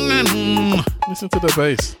 Listen to the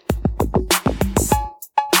bass.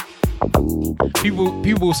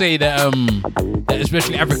 People say that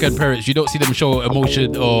especially African parents, you don't see them show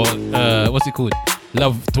emotion or what's it called,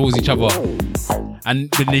 love towards each other, and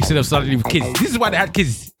then they see them suddenly with kids. This is why they had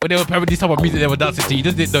kids when they were playing this type of music they were dancing to. You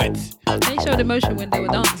just didn't know it. They showed emotion when they were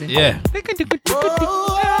dancing. Yeah.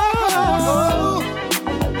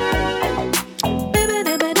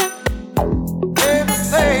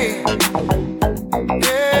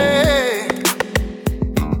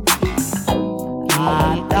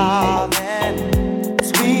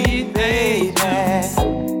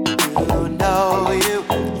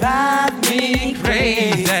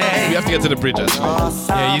 to get to the bridge. Actually.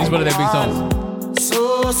 Yeah, you just one of their big songs.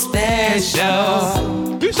 So special.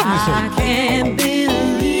 Who sung this song? Can't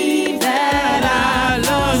believe that I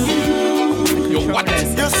love you. Yo, what?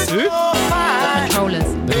 Who? Controllers.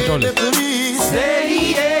 The Controllers. Please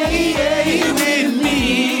stay with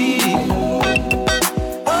me.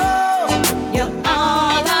 Oh, you're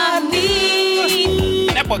all I need.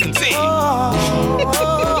 That boy can sing.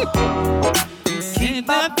 Keep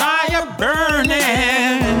the fire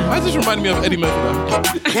burning. Why does this remind me of Eddie Murphy? Now?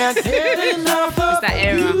 Can't get enough of It's that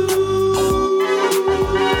era.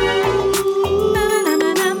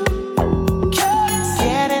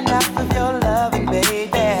 Get enough of your loving,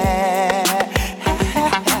 baby.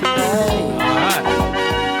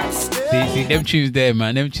 See, them tunes there,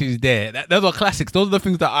 man. Them tunes there. Those are classics. Those are the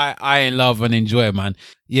things that I love and enjoy, man.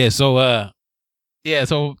 Yeah, so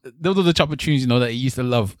those are the type of tunes, that I used to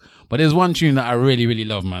love. But there's one tune that I really, really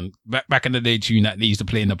love, man. Back in the day, tune that they used to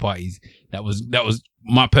play in the parties. That was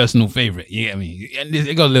my personal favorite. You get me? And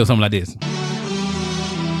it goes a little something like this.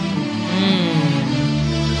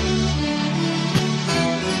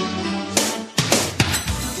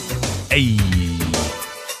 Hey.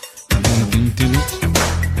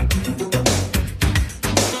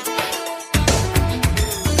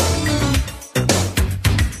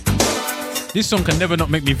 This song can never not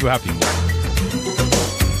make me feel happy.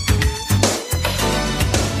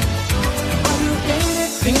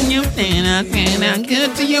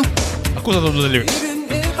 Good to you. Of course I don't know the lyrics.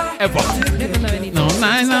 Ever. Never know any. No,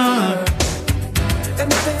 no.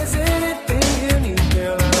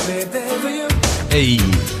 Hey.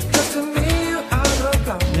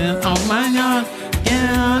 Yeah, oh my God.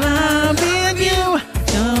 Yeah, I'll be with you.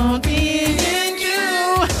 Don't be in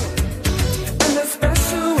you. And the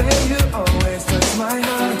special way you always touch my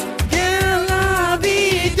heart. Girl, I'll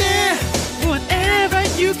be there whenever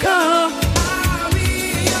you come.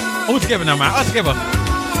 All together now, man. All together.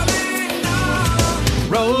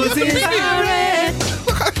 Roses are red.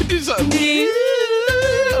 Look, I can do something.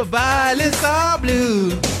 Violets are blue.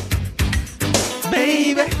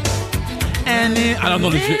 Baby. And then, I don't know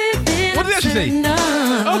this shit. What did that say?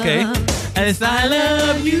 Okay. As I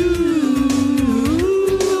love you.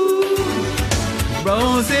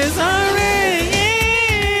 Roses are red.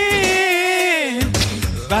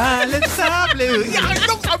 Violets are blue. Yeah,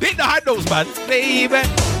 I'm hitting the high notes, man. Baby.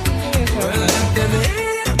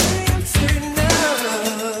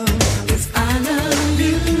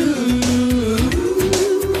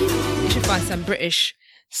 You should find some British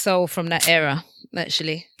soul from that era,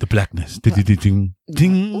 actually. The blackness. Ding. What are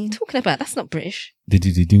you talking about? That's not British.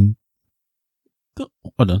 Ding.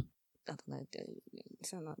 Hold on. I don't know. It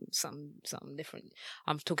sounds like something different.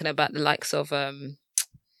 I'm talking about the likes of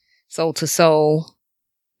Soul to Soul.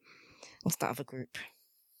 What's that other group?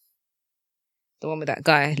 The one with that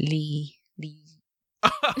guy, Lee.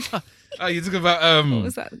 Oh, you're talking about What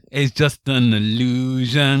was that? It's just an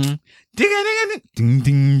illusion.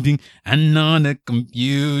 Ding, and on the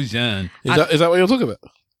confusion. Is that what you're talking about?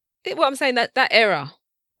 What I'm saying, that era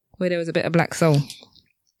where there was a bit of black soul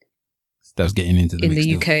That was getting into the in mix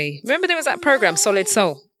the now. UK. Remember there was that program, Solid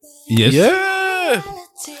Soul. Yes. Yeah.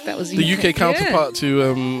 That was The UK counterpart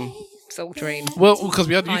to Soul Train. well, because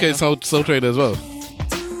we had UK Soul Train as well.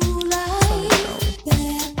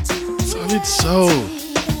 Solid Soul.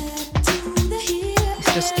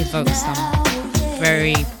 It's just evokes some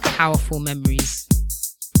very powerful memories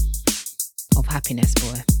of happiness,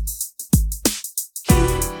 boy.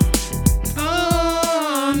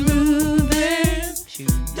 On moving,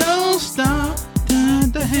 don't stop,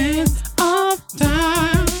 turn the hands of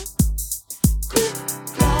time.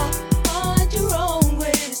 Find your own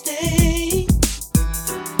way to stay.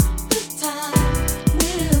 The time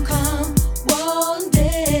will come one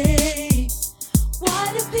day.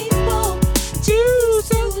 Why do people choose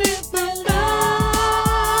to live their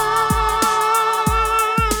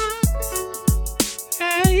lives?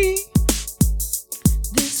 Hey,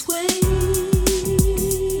 This way.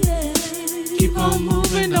 keep on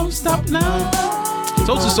moving, don't stop now.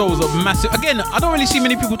 Soul to Soul is a massive. Again, I don't really see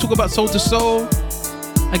many people talk about Soul to Soul.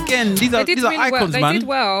 Again, these are really icons, well. man. They did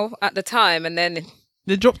well at the time, and then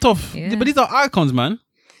They dropped off. Yeah. But these are icons, man.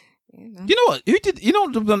 You know what? Who did? You know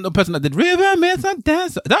the person that did River Miss and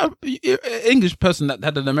Dance? That English person that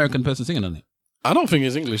had an American person singing on it. I don't think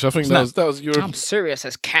it's English. I think that was Europe. I'm serious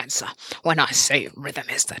as cancer when I say rhythm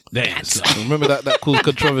is the cancer. Remember that caused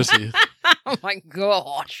controversy. Oh my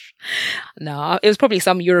gosh! No, it was probably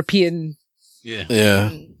some European Yeah. Yeah.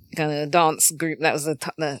 kind of dance group that was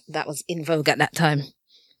that was in vogue at that time.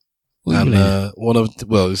 And what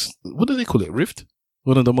do they call it? Rift?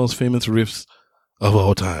 One of the most famous riffs of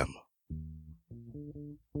all time.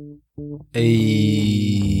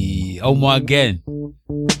 Hey, Omar again.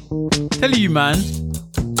 Telling you, man,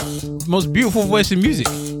 most beautiful voice in music.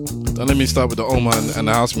 Don't let me start with the Omar and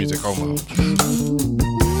the house music, Omar.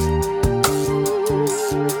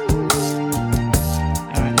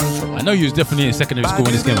 I know you was definitely in secondary school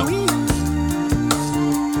when this came out.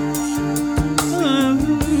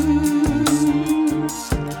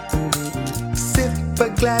 Sip a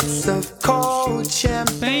glass of cold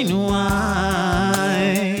champagne wine.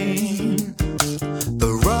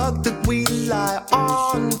 The rug that we lie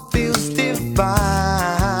on feels divine.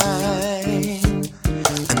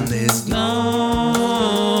 And there's no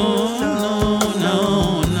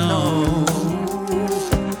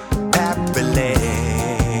happily.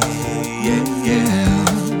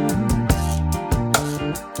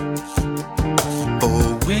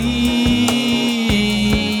 Oh, we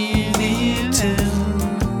need to.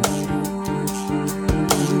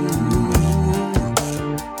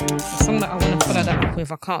 The song that I want to follow that up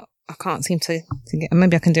with, I can't seem to get.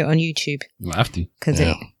 Maybe I can do it on YouTube. You might have to. Cause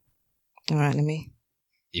Yeah. All right, let me.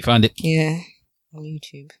 You found it? Yeah, on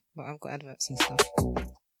YouTube, but I've got adverts and stuff.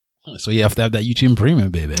 So you have to have that YouTube Premium,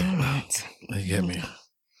 baby. All right. You get me?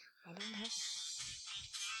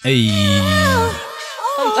 Hey.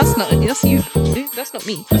 Oh, that's you. That's not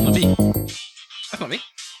me. That's not me. That's not me.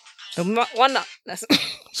 The one that's.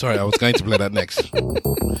 Sorry, I was going to play that next.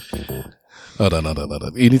 Hold on.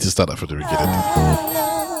 You need to start that from the beginning.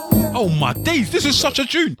 Oh my days, this is such a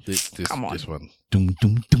tune. Come on. This one. Dum,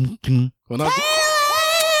 dum, dum, dum. Well, now,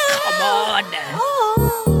 Come on.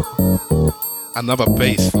 another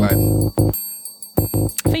bass line.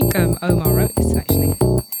 I think Omar wrote this actually.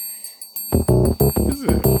 Is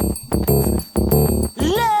it?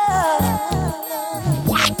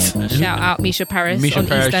 What? Shout out Misha Paris Misha on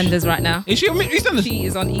Paris. EastEnders right now. Is she on EastEnders? She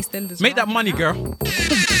is on EastEnders. Make that right money, now. girl.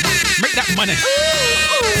 Make that money.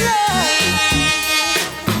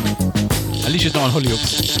 At least she's not on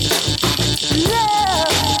Hollyoaks.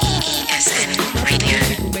 ESN Radio.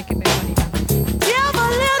 People making their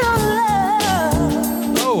money.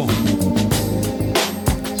 Oh.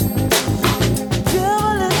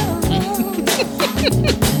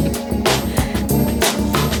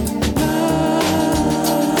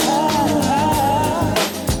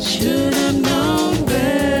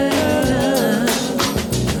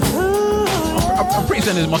 I'm pretty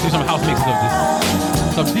certain there must be some house mixes of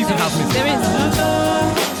this. Some decent house mixes. There is.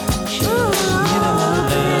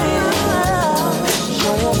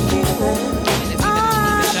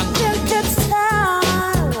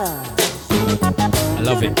 I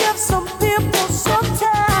love it.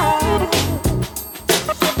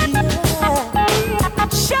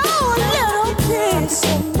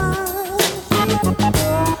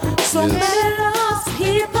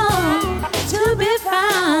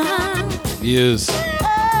 Yes.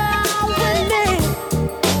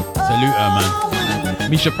 Salute her, man.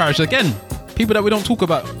 Misha Parish again. People that we don't talk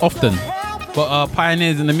about often, but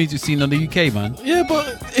pioneers in the music scene of the UK, man. Yeah, but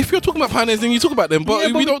if you're talking about pioneers, then you talk about them. But,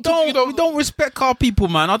 Yeah, we don't. we don't respect our people,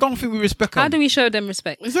 man. I don't think we respect them. How do we show them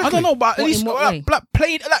respect? Exactly. I don't know, but at What- least in what way? like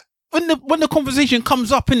play like when the conversation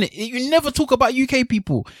comes up in it, you never talk about UK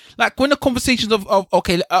people. Like when the conversations of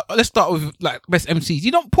okay, let's start with like best MCs.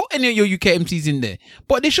 You don't put any of your UK MCs in there,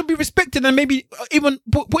 but they should be respected and maybe even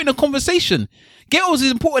put in a conversation. Girls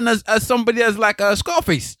is important as somebody as like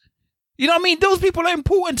Scarface. You know what I mean? Those people are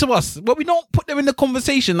important to us, but we don't put them in the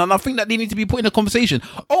conversation, and I think that they need to be put in the conversation.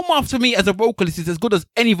 Omar, to me, as a vocalist, is as good as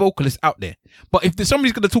any vocalist out there. But if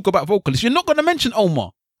somebody's going to talk about vocalists, you're not going to mention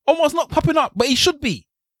Omar. Omar's not popping up, but he should be.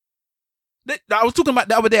 I was talking about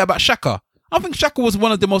the other day about Shaka. I think Shaka was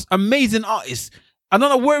one of the most amazing artists. I don't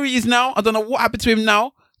know where he is now. I don't know what happened to him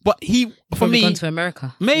now. But he, for Probably me, gone to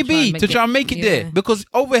America. maybe to try and make it there, because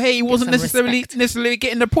over here he wasn't some necessarily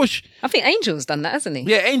getting the push. I think Angel's done that, hasn't he?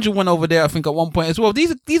 Yeah, Angel went over there, I think, at one point as well.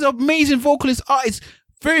 These are amazing vocalist artists,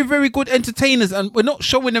 very, very good entertainers, and we're not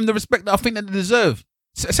showing them the respect that I think that they deserve.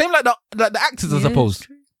 Same like the actors, I Yeah, suppose. it's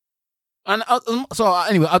true. And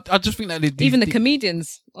anyway, I just think that Even the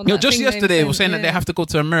comedians. On that just thing yesterday they were saying that they have to go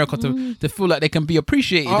to America to feel like they can be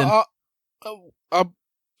appreciated.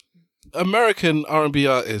 American R&B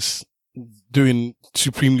artists doing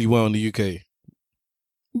supremely well in the UK.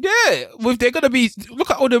 Yeah, if they're gonna be, look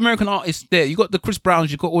at all the American artists there. You got the Chris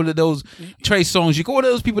Browns, you got all of those Trey Songz, you got all of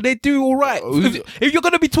those people. They do all right. If you're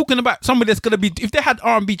gonna be talking about somebody that's gonna be, if they had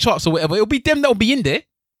R&B charts or whatever, it'll be them that'll be in there.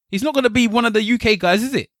 He's not gonna be one of the UK guys,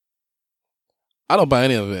 is it? I don't buy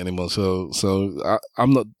any of it anymore, so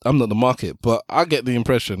I'm not the market. But I get the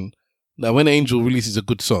impression that when Angel releases a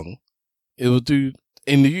good song, it will do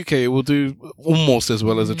in the UK, it will do almost as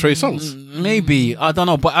well as the Trey songs. Maybe. I don't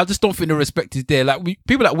know. But I just don't think the respect is there. Like,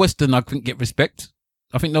 people at Western, I think, get respect.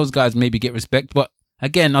 I think those guys maybe get respect. But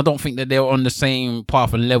again, I don't think that they're on the same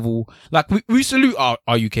path and level. Like, we salute our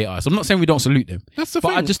UK artists. I'm not saying we don't salute them. That's the but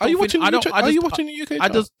thing. I just Are you don't think- watching I don't- the I Are just- you watching the UK I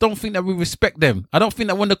chart? just don't think that we respect them. I don't think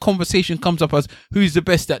that when the conversation comes up as who's the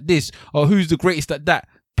best at this or who's the greatest at that,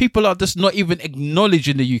 people are just not even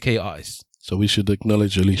acknowledging the UK artists. So we should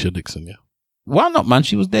acknowledge Alicia Dixon, yeah? Why not, man?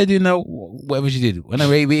 She was there doing whatever she did. When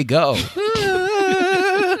we go. You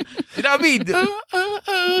know what I mean?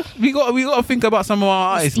 We got to think about some of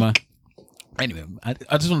our artists, man. Anyway, I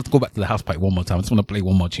just want to go back to the house party one more time. I just want to play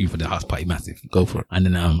one more tune for the house party massive. Go for it. And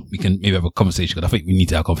then we can maybe have a conversation, because I think we need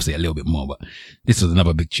to have a conversation a little bit more. But this was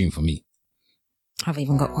another big tune for me. I've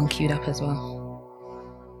even got one queued up as well.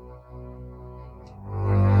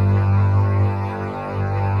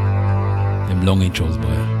 Them long intros,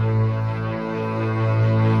 boy.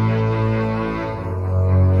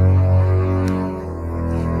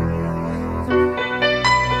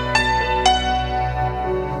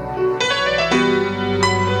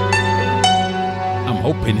 I'm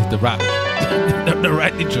hoping it's the rap, the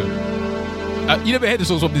right intro. You never heard the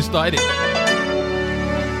songs from this start, innit?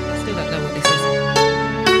 Still don't know what this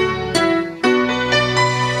is.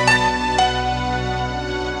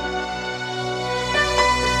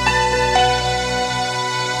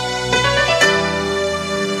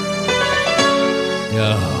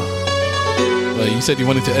 Yeah. Well, you said you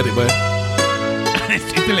wanted to edit, boy. It's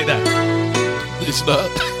still like that. It's not.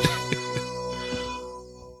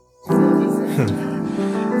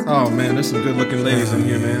 Oh man, there's some good looking ladies in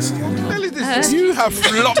here, man. You have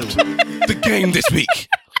flopped the game this week.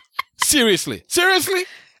 Seriously.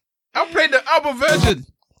 I'll play the album version.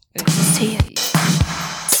 See it.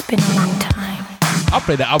 It's been a long time. I'll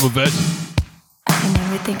play the album version. I can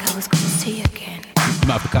never think I was going to see you again. You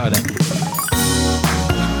might have to cut that.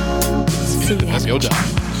 See you. That's your job.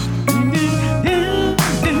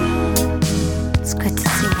 It's good to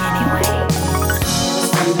see you anyway.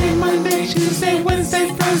 Sunday, Monday, Tuesday, Wednesday,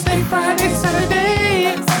 Thursday, Friday,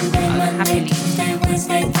 Saturday. Happily. I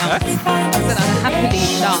said I happily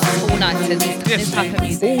dance all night to this type of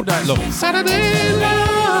music. All night long. Saturday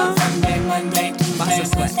love. Bust a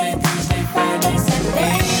sweat.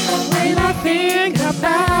 When I think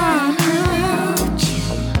about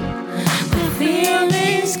the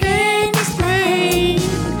feelings can't explain.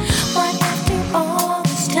 Why after all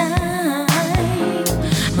this time,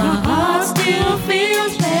 My heart still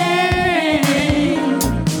feels pain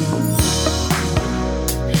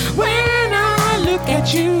when I look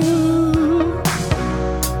at you.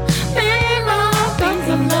 In all things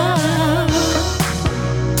of love,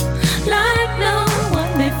 like no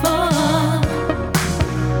one before,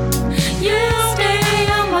 you stay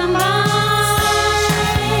on my mind.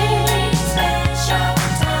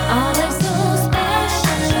 always so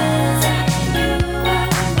special.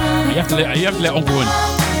 You have to let Uncle in.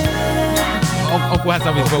 Uncle has to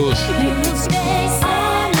have his vocals. You stay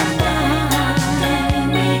on my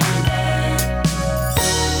mind.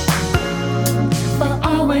 For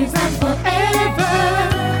Always and forever,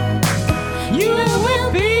 you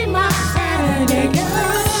will be my Saturday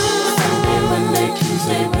girl. Sunday, Monday,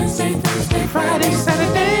 Tuesday, Wednesday, Thursday, Friday,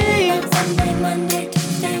 Saturday. Sunday, Monday,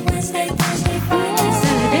 Tuesday, Wednesday, Thursday, Friday,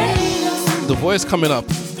 Saturday. The voice coming up.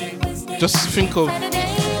 Just think of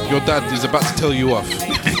your dad is about to tell you off.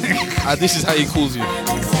 And this is how he calls you.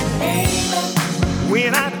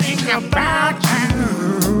 When I think about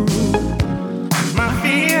you, my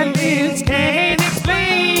feelings can't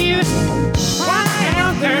explain why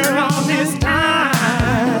after all this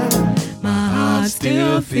time, my heart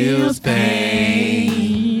still feels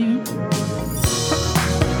pain.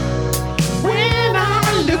 When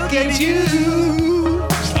I look at you,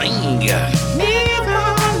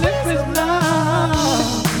 never lips is love.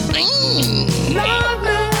 Love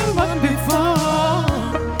never before.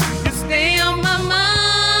 You stay on my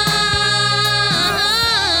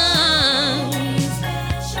mind.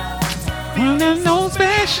 When there's no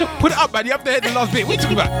special. Put it up, man. You have to hit the last bit. What you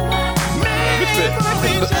talking about? Which bit?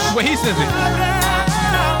 Where he says it.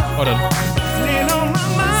 Hold on.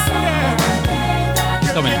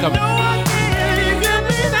 Come in. Here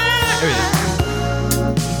it is.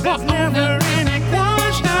 There's never any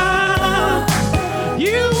question.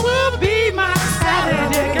 You will be my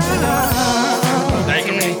Saturday girl.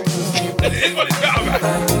 This one is better, man.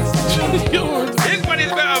 This one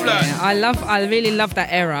is better, man. I really love that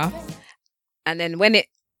era. And then when it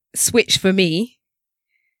switched for me,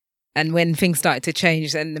 and when things started to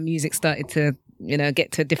change and the music started to,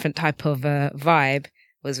 get to a different type of vibe,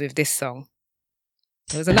 was with this song.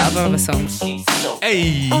 There was a lot of other songs.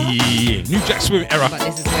 Hey, New Jack Swing era. But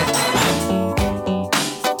this is good.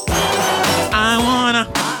 I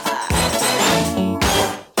wanna.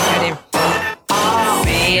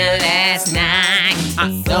 Last night,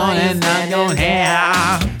 I saw it on your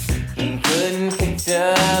hair. Couldn't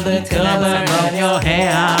picture the Color of your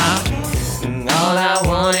hair. All I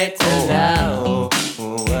wanted to know.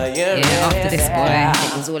 Yeah, after this boy,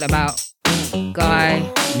 it was all about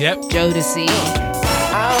Guy, Yep. Jodeci.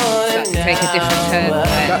 Started to take a different turn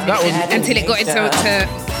until it got into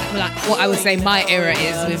like what I would say my era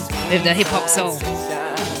is with the hip hop soul.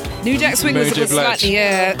 New Jack Swing was slightly,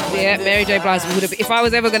 Mary J. Blige would have. If I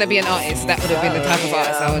was ever going to be an artist, that would have been the type of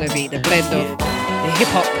artist I want to be. The blend of the hip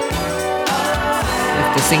hop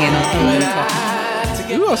with the singing on the top.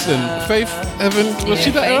 Who else then? Faith, Evan, was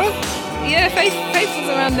she that era? Yeah, Faith was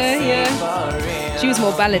around there. Yeah, she was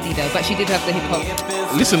more ballady though, but she did have the hip hop.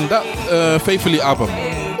 Listen, that Faithfully album. I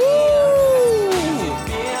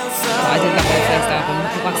did love their first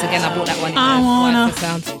album. Once again, I bought that one. I wanna.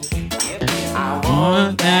 Sound. I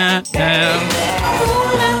want that down.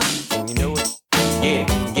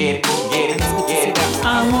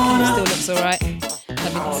 I wanna. Still looks alright.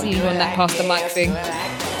 Let me see you on that past the mic thing.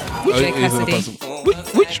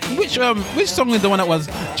 Which song is the one that was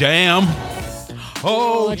Jam?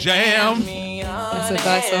 Oh, Jam. That's a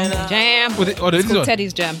Guy song. Jam. Was it, oh, it's this called one?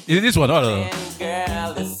 Teddy's Jam. Is it this one? Oh, no. Is it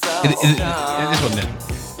this one then?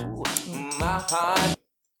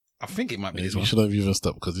 I think it might be this You one. should have even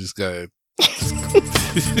stopped because this guy.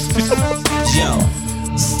 Yo,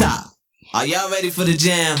 stop. Are y'all ready for the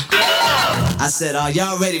jam? I said, are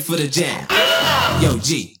y'all ready for the jam? Yo,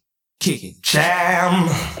 G, kick it. Jam.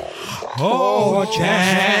 Oh,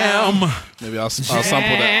 Jam. Maybe I'll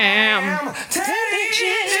sample that.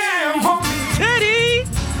 Teddy.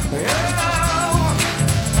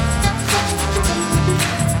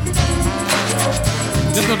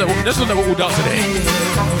 That's not what we'll dance today.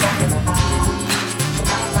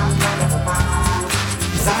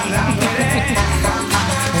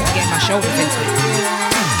 Get my shoulders into it.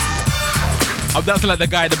 I'm dancing like the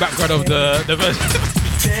guy in the background of the verse.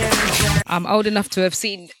 I'm old enough to have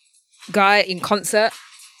seen Guy in concert,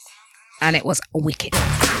 and it was wicked. See,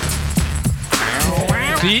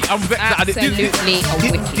 I'm vexed that I didn't. Absolutely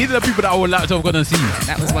wicked. These are the people that I would like to have gone and see.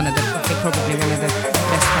 That was one of the, I think probably one of the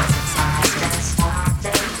best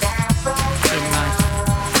concerts in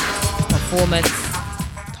life. Performance,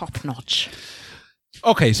 top notch.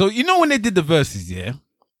 Okay, so you know when they did the verses, yeah?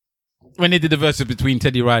 When they did the verses between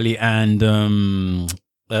Teddy Riley and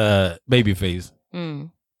Babyface.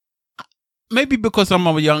 Maybe because I'm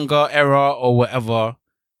of a younger era or whatever,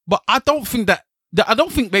 but I don't think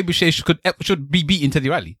Babyface should be beating Teddy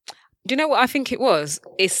Riley. Do you know what I think it was?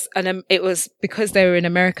 It was because they were in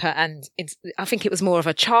America, and I think it was more of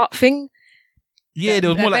a chart thing. Yeah, there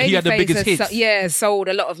was more like he had the biggest hits. Sold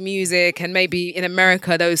a lot of music, and maybe in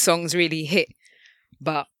America those songs really hit.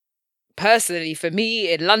 But personally, for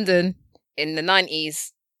me in London in the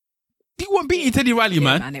 90s, he wasn't beating Teddy Riley,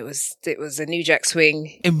 man. It was a New Jack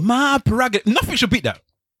Swing. In my prerogative, nothing should beat that.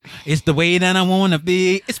 It's the way that I wanna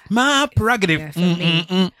be. It's my prerogative. Yeah, for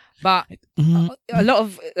me. But a lot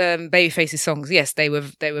of Babyface's songs, yes, they were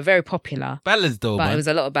very popular. Ballads though, but man. it was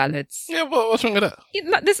a lot of ballads. Yeah, what's wrong with that?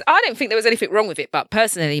 I don't think there was anything wrong with it, but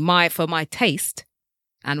personally, for my taste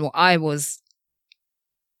and what I was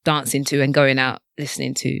dancing to and going out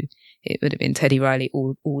listening to, it would have been Teddy Riley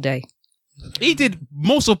all day. He did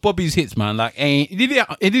most of Bobby's hits, man. Like, he did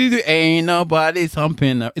do Ain't Nobody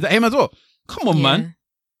Thumping. Is that him as well? Come on, man.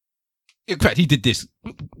 In fact, he did this.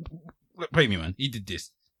 Pay me, man. He did this.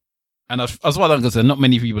 And as far as I'm concerned, not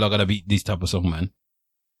many people are going to beat this type of song, man.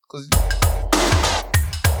 Because...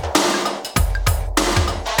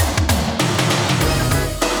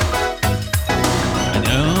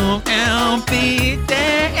 I'll be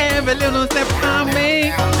there every little step I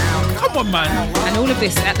make. Come on, man. And all of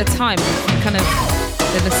this at the time, kind of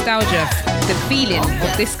the nostalgia, the feeling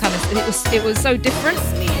of this kind of, it was so different,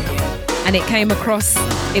 and it came across.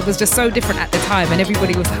 It was just so different at the time, and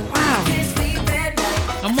everybody was like, "Wow,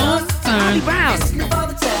 I'm on time."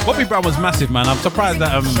 Bobby Brown was massive, man. I'm surprised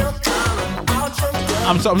that I'm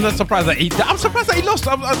not surprised that I'm surprised that he lost.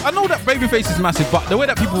 I know that Babyface is massive, but the way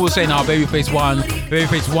that people were saying, Babyface won.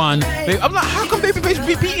 I'm like, how come Babyface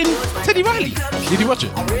be beating Teddy Riley? Did you watch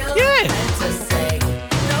it? Yeah.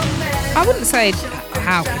 I wouldn't say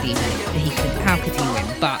how could he win,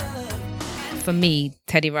 but for me,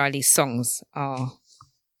 Teddy Riley's songs are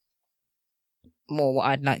more what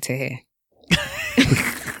I'd like to hear.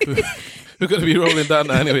 We're going to be rolling down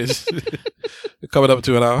now anyways. We're coming up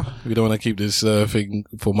to an hour. We don't want to keep this thing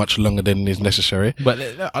for much longer than is necessary. But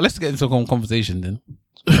let's get into a conversation then.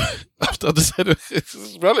 After I decided,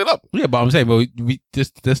 it's rolling up. Yeah, but I'm saying, we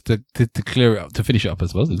just to clear it up, to finish it up, I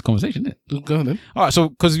suppose. It's a conversation, isn't it? Go on then. All right, so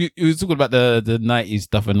because you were talking about the 90s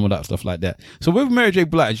stuff and all that stuff like that. So with Mary J.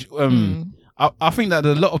 Blige, I think that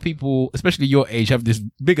a lot of people, especially your age, have this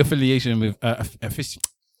big affiliation with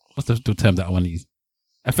what's the term that I want to use?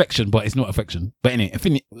 Affection, but it's not affection. But anyway,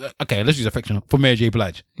 okay, let's use affection for Mary J.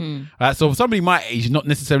 Blige. Right, so somebody my age not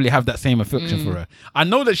necessarily have that same affection for her. I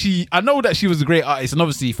know that she was a great artist, and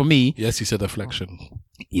obviously for me, yes, you said affection.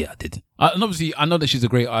 Yeah, I did. And obviously, I know that she's a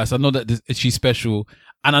great artist. I know that she's special.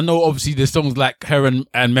 And I know, obviously, there's songs like her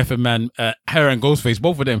and Method Man, her and Ghostface,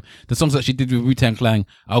 both of them, the songs that she did with Wu-Tang Clan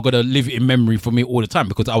are going to live in memory for me all the time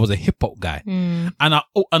because I was a hip-hop guy. And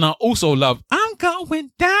I also love I'm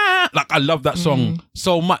Going Down. Like, I love that song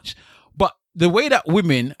so much. But the way that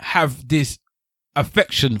women have this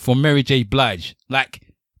affection for Mary J. Blige, like,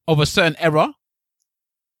 of a certain era,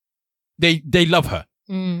 they love her.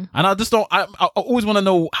 And I just don't. I always want to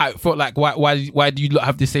know how it felt like. Why do you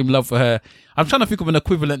have the same love for her? I'm trying to think of an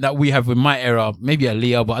equivalent that we have in my era. Maybe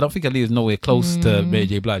Aaliyah, but I don't think Aaliyah is nowhere close to Mary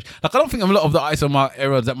J. Blige. Like I don't think a lot of the artists of my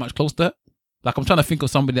era is that much close to her. Like I'm trying to think of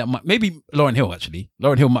somebody that might, maybe Lauryn Hill actually.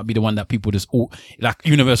 Lauryn Hill might be the one that people just all like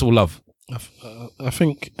universal love. I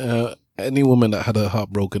think any woman that had her heart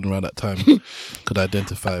broken around that time could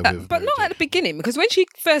identify with. But not at the beginning, because when she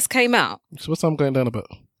first came out. So what's I'm going down about?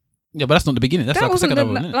 Yeah, but that's not the beginning. That's like the second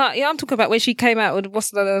album, isn't it? Like, yeah, I'm talking about when she came out with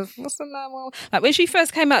what's the name? Like when she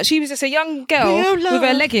first came out, she was just a young girl with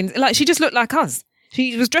her leggings. Like she just looked like us.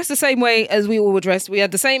 She was dressed the same way as we all were dressed. We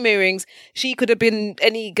had the same earrings. She could have been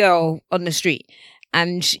any girl on the street.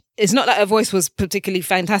 And it's not that her voice was particularly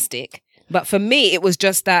fantastic, but for me, it was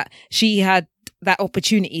just that she had that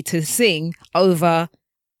opportunity to sing over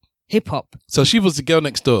hip hop. So she was the girl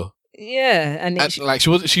next door. Yeah, and like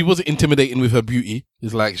she wasn't intimidating with her beauty.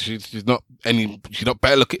 It's like she's not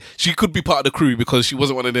better looking. She could be part of the crew because she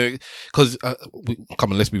wasn't one of the. Because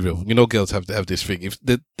come on, let's be real. You know, girls have this thing. If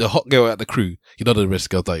the hot girl at the crew, you know, the rest of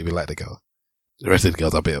the girls don't even like the girl. The rest of the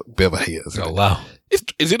girls are a bit of a hater. Oh wow,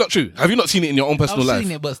 is it not true? Have you not seen it in your own personal life? I've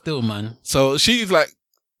seen it, but still, man. So she's like.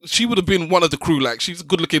 She would have been one of the crew. Like she's a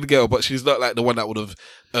good-looking girl, but she's not like the one that would have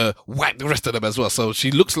whacked the rest of them as well. So she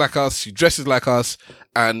looks like us, she dresses like us,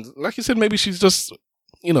 and like you said, maybe she's just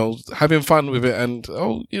having fun with it, and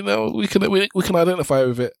we can identify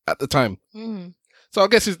with it at the time. So I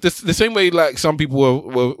guess it's the same way like some people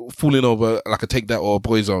were falling over like a Take That or a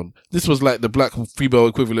Boyzone. This was like the black female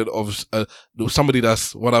equivalent of somebody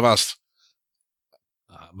that's one of us.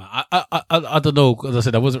 I don't know, because I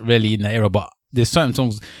said I wasn't really in that era, but there's certain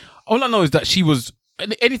songs. All I know is that she was.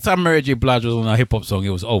 Anytime Mary J. Blige was on a hip hop song, it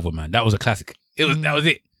was over, man. That was a classic. That was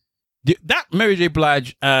it. That Mary J.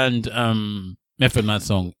 Blige and Method Man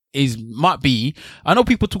song might be. I know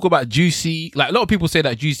people talk about Juicy. Like a lot of people say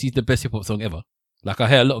that Juicy is the best hip hop song ever. Like I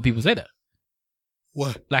hear a lot of people say that.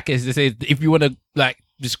 What? Like as they say, if you want to like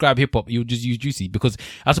describe hip hop, you just use Juicy, because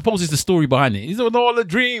I suppose it's the story behind it. It's all a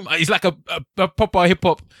dream. It's like a proper hip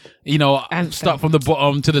hop, start from the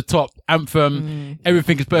bottom to the top. Anthem,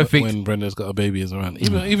 everything is perfect. When Brenda's Got a Baby is around,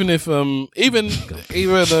 even if I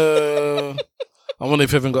wonder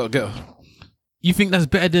if Heaven Got a Girl. You think that's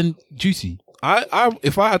better than Juicy?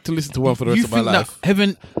 If I had to listen to one for the rest of my life,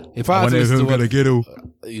 Heaven. If I had to listen to one,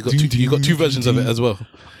 you got two versions of it as well.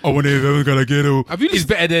 I wonder if Heaven's gonna get it. Have you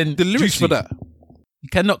listened? It's better than the lyrics Juicy. for that? You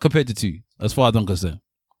cannot compare the two, as far as I'm concerned.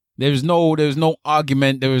 There is no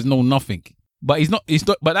argument. There is no nothing. But he's not.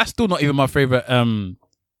 But that's still not even my favorite.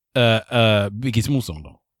 Biggie Small song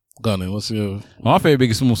though. Go on then. What's your? My favorite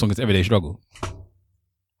Biggie Small song is Everyday Struggle.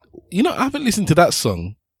 I haven't listened to that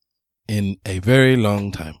song in a very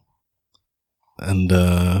long time, and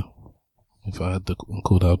if I had the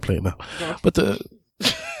code, I would play it now. But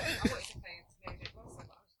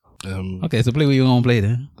okay, so play what you gonna play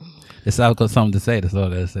then. It's I've got something to say. That's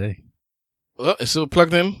all I say. Well, it's still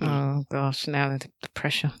plugged in. Oh gosh, now the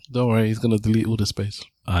pressure. Don't worry, he's gonna delete all the space.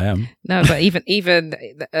 I am. No, but even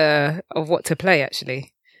of what to play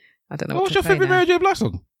actually, I don't know. What's your favorite Mary J. Blige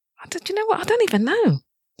song? Do you know what? I don't even know.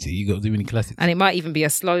 See, you got too many classics, and it might even be a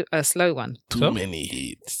slow one. Too many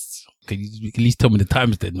hits. Can you at least tell me the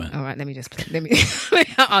times then, man? All right, let me.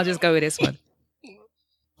 I'll just go with this one.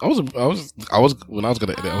 I was when I was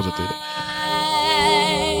gonna edit. I wasn't doing it.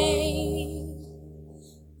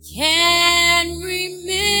 Can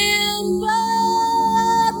remember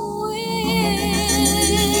when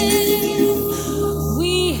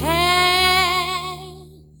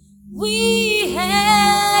we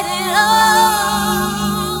had it all.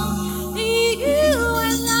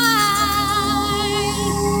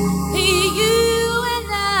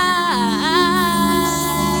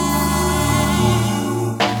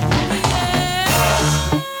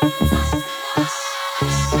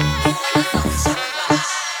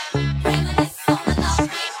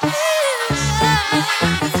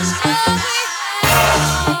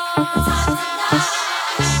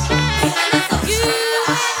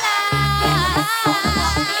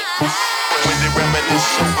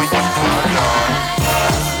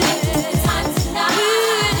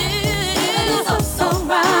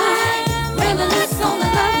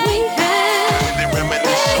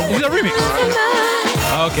 a remix?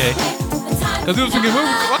 Okay. Because we were thinking,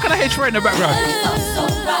 what can I hear Trey in the background?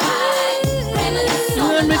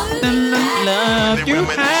 Love you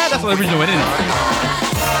had. That's what the original went, isn't it?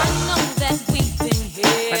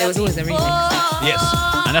 But there was always a remix. Yes.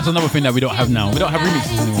 And that's another thing that we don't have now. We don't have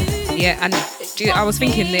remixes anymore. Yeah, and I was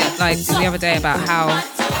thinking like the other day about how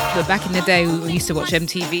back in the day we used to watch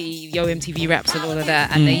MTV, MTV Raps and all of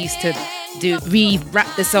that, and they used to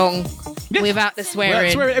re-rap the song without the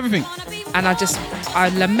swearing. Swearing everything. And I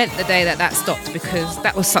lament the day that stopped because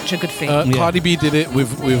that was such a good thing. Cardi B did it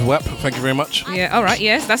with WAP. Thank you very much. Yeah, all right,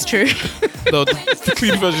 yes, that's true. No, the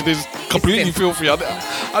clean version is completely filthy. I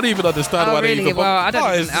don't even understand why really? they even... Well, I it's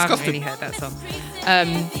haven't disgusting. really heard that song.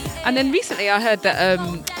 And then recently I heard that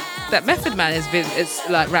that Method Man is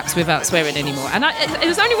like raps without swearing anymore. And it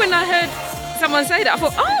was only when I heard someone say that I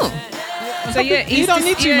thought, oh. So yeah, you don't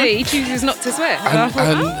need to. Yeah, he chooses not to swear. And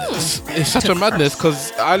it's such a madness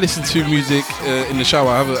because I listen to music in the shower.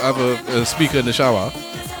 I have a speaker in the shower,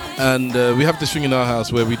 and we have this thing in our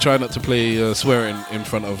house where we try not to play swearing in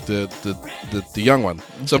front of the young one.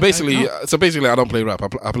 So basically, I don't play rap.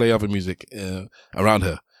 I play other music around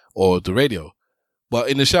her or the radio. But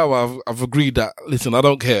in the shower, I've agreed that listen, I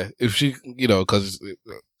don't care if she, because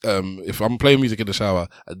if I'm playing music in the shower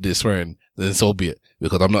and they're swearing, then so be it.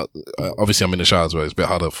 Because I'm not, obviously I'm in the shower as well. It's a bit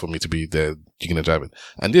harder for me to be there jigging and jiving.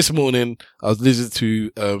 And this morning, I was listening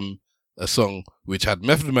to a song which had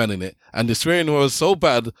Method Man in it, and the swearing was so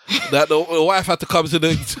bad that the wife had to come to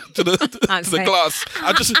the class.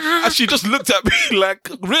 And she just looked at me like,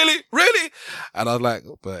 really? And I was like,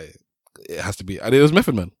 but it has to be. And it was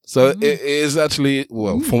Method Man. So it is actually,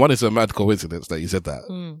 for one, it's a mad coincidence that you said that.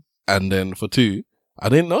 And then for two, I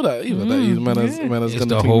didn't know that either. That he's man has it's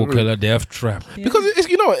the whole killer death trap. Because it's,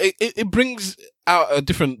 it brings out a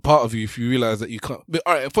different part of you if you realize that you can't. But,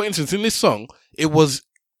 all right, for instance, in this song, it was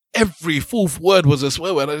every fourth word was a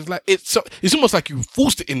swear word. And it's like it's almost like you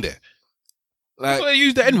forced it in there. Like, that's why they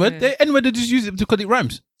use the N-word. The N-word, they just use it because it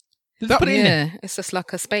rhymes. They just put it in there. It's just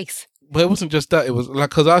like a space. But it wasn't just that. It was like,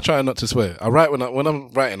 because I try not to swear. I write when I'm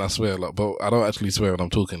writing, I swear a lot, but I don't actually swear when I'm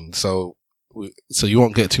talking. So you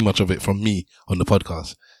won't get too much of it from me on the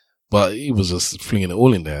podcast. But he was just flinging it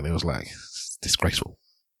all in there, and it was like, it's disgraceful.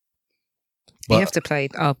 But you have to play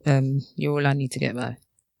You're All I Need to Get By.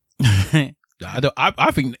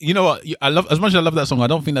 I think, you know what, I love, as much as I love that song, I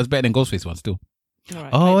don't think that's better than Ghostface one still. All right,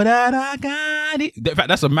 oh, that I got it. In fact,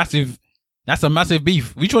 that's a massive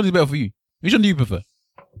beef. Which one is better for you? Which one do you prefer?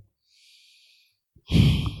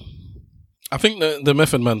 I think the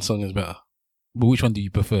Method Man song is better. But which one do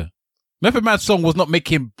you prefer? Method Man's song was not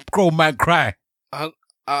making grown man cry.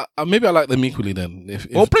 Maybe I like them equally then.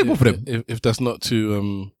 Play both of them. If that's not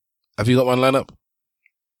too... have you got one lined up?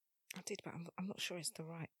 I did, but I'm not sure it's the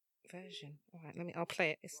right version. All right, I'll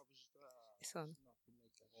play it. It's on.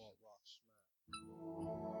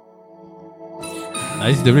 Nah,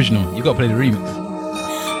 this is the original. You got to play the remix.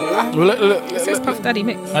 It says Puff Daddy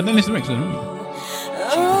mix. I don't listen to the mix.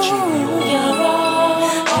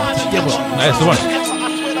 Yeah, but that's the one.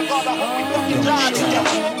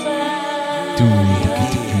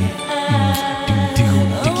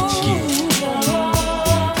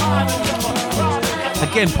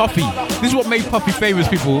 Again, Puffy. This is what made Puffy famous,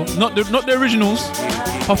 people. Not the originals.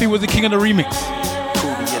 Puffy was the king of the remix.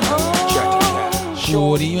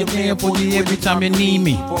 Shorty, you're there for me every time you need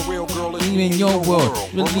me. Even your world,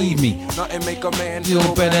 believe me.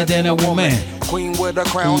 Feel better than a woman. Queen with a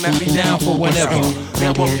crown that be down for whatever.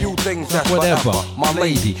 There were few things that's whatever. My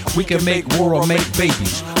lady, we can make war or make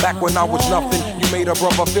babies. Back when I was nothing, you made a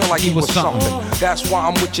brother feel like he was something. That's why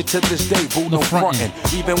I'm with you to this day, boo, no frontin'.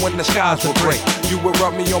 Even when the skies were gray, you would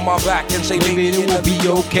rub me on my back and say, baby, it will be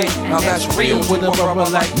okay. Now that's real with a brother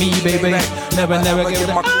like me, baby. Never get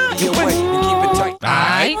my away and keep it tight.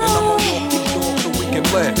 Aight. And I'm gonna walk these doors so we can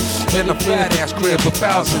live in a fat ass crib for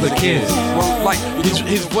thousands of kids.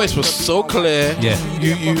 His voice was so clear. Yeah.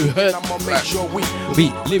 You heard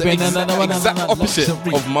we living in the exact opposite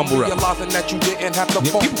of mumble rap.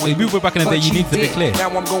 People back in the day, you need to be clear. Now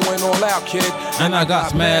I'm going all out, kid. And I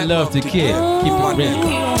got mad love to kid. Keep it real.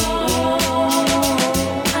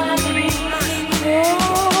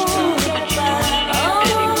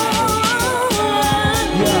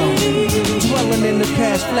 Dwelling in the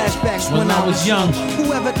past flashbacks when I was young.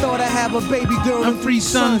 Whoever thought I'd have a baby girl and 3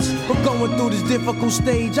 sons? But going through this difficult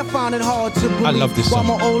stage, I found it hard to believe. I love this song.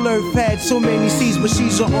 While my old earth had so many seeds, but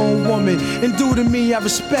she's her own woman. And due to me, I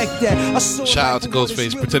respect that. Shout out to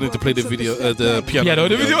Ghostface pretending to play the video, the piano.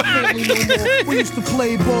 The video. We used to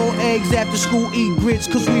play boiled eggs after school, eat grits,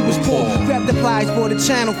 cause we was poor. Grab the pliers for the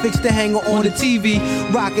channel, fix the hanger on the TV.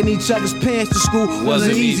 Rocking each other's pants to school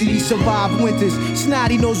wasn't easy. We survived winters,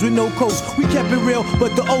 snotty nose with no coats. We kept it real,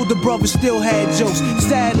 but the older brother still had jokes.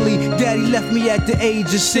 Sadly, daddy left me at the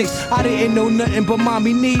age of 6. I didn't know nothing, but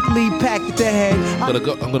mommy neatly packed it ahead. I'm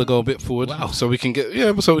gonna go a bit forward, so we can get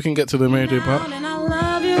to the Mary J part.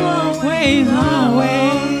 Always,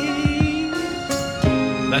 always.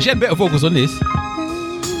 Now she had better focus on this.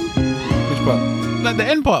 Which part? Like the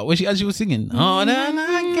end part where she was singing. All that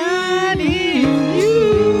I got in you.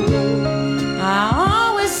 I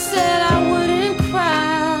always said I wouldn't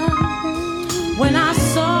cry when I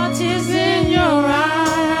saw tears in your eyes.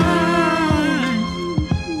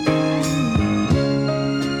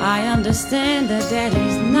 I understand that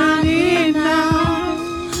daddy's not here now,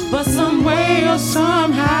 but some way or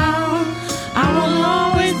somehow I will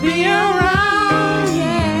always be around.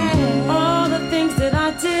 Yeah, all the things that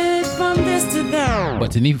I did from this to that.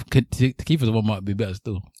 But Takifa's one might be better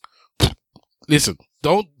still. Listen,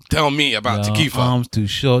 don't tell me about Takifa. Arms too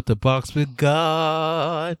short to box with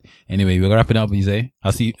God. Anyway, we're wrapping up. You say?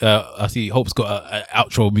 I see Hope's got an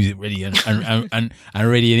outro music ready and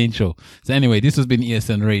ready an intro. So anyway, this has been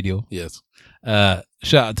ESN Radio. Yes.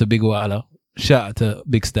 Shout out to Big Wala. Shout out to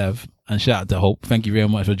Big Stav. And shout out to Hope. Thank you very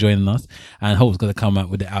much for joining us. And Hope's going to come out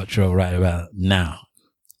with the outro right about now.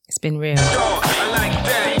 It's been real.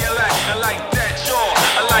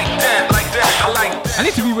 I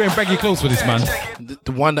need to be wearing baggy clothes for this, man.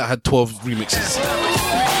 The one that had 12 remixes.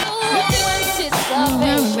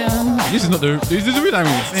 This is not the. This is the Wu-Tang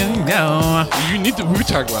remix. You need the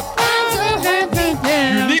Wu-Tang one.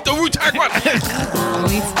 You need the Wu-Tang one.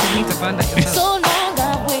 We need to find that. So long I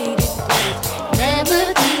waited, never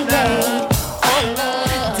too late for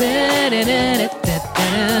love.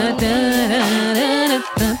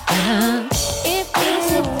 It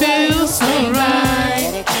feels so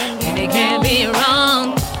right, and it can't be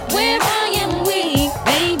wrong. When I am weak,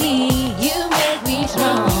 baby, you make me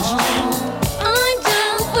strong. I'm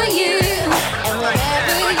down for you, and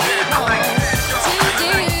whatever you want to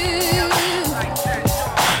do,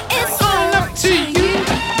 it's all up to you.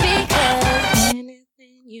 Because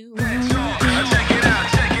anything you want,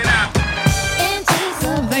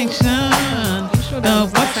 anticipation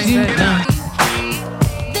of what you've done.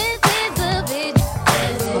 This is a vision,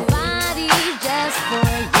 there's nobody just for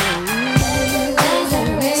you.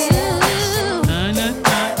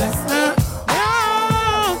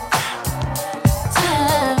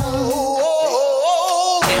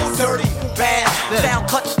 30 bass, sound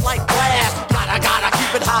cuts like glass. Gotta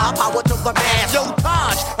keep it high, power to the mass. Yo,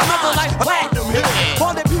 Taj, another life platinum hit.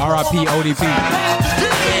 R.I.P. ODP.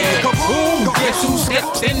 Kaboom, Guess who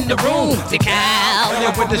steps in the room? The cow.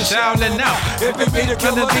 With the shouting out. If it be the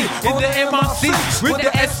killer B in the MRC with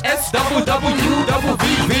the SSWWWVV.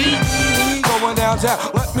 Going downtown,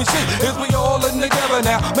 let me see. Is we all in together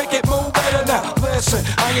now? Make it move better now. Listen,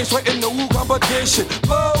 I ain't sweating no competition.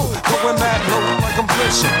 Blow, going mad low like I'm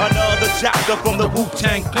fishing. Another chapter from the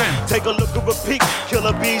Wu-Tang Clan. Take a look and repeat.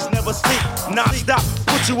 Killer bees never sleep. Non-stop.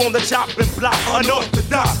 Put you on the chopping block.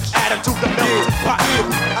 Unorthodox. Add it to the melting pot.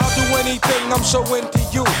 I'll do anything, I'm so into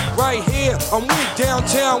you. Right here, I'm weak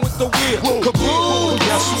downtown with the wheel. Kaboom,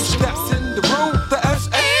 guess who steps in the room? The SS.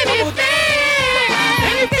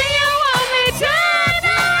 anything you want me to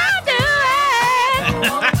do, I'll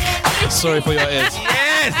do it. Sorry for your ears.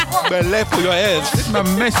 Yes! Man, left for your ears. This man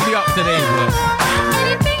messed me up today, bro.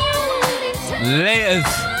 Laters.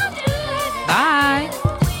 Bye.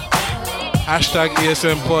 Hashtag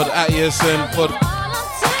ESN Pod at ESN Pod.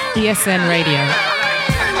 ESN Radio.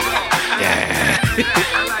 Yeah.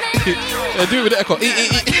 Do it with the echo.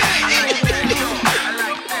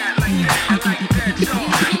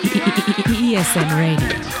 ESN Radio.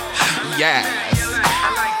 Yes.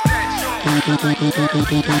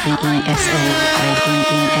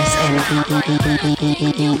 ESN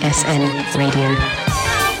Radio.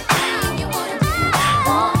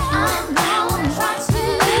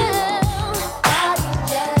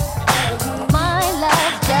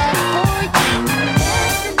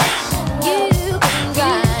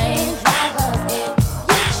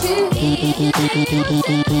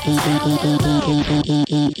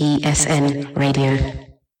 ESN Radio.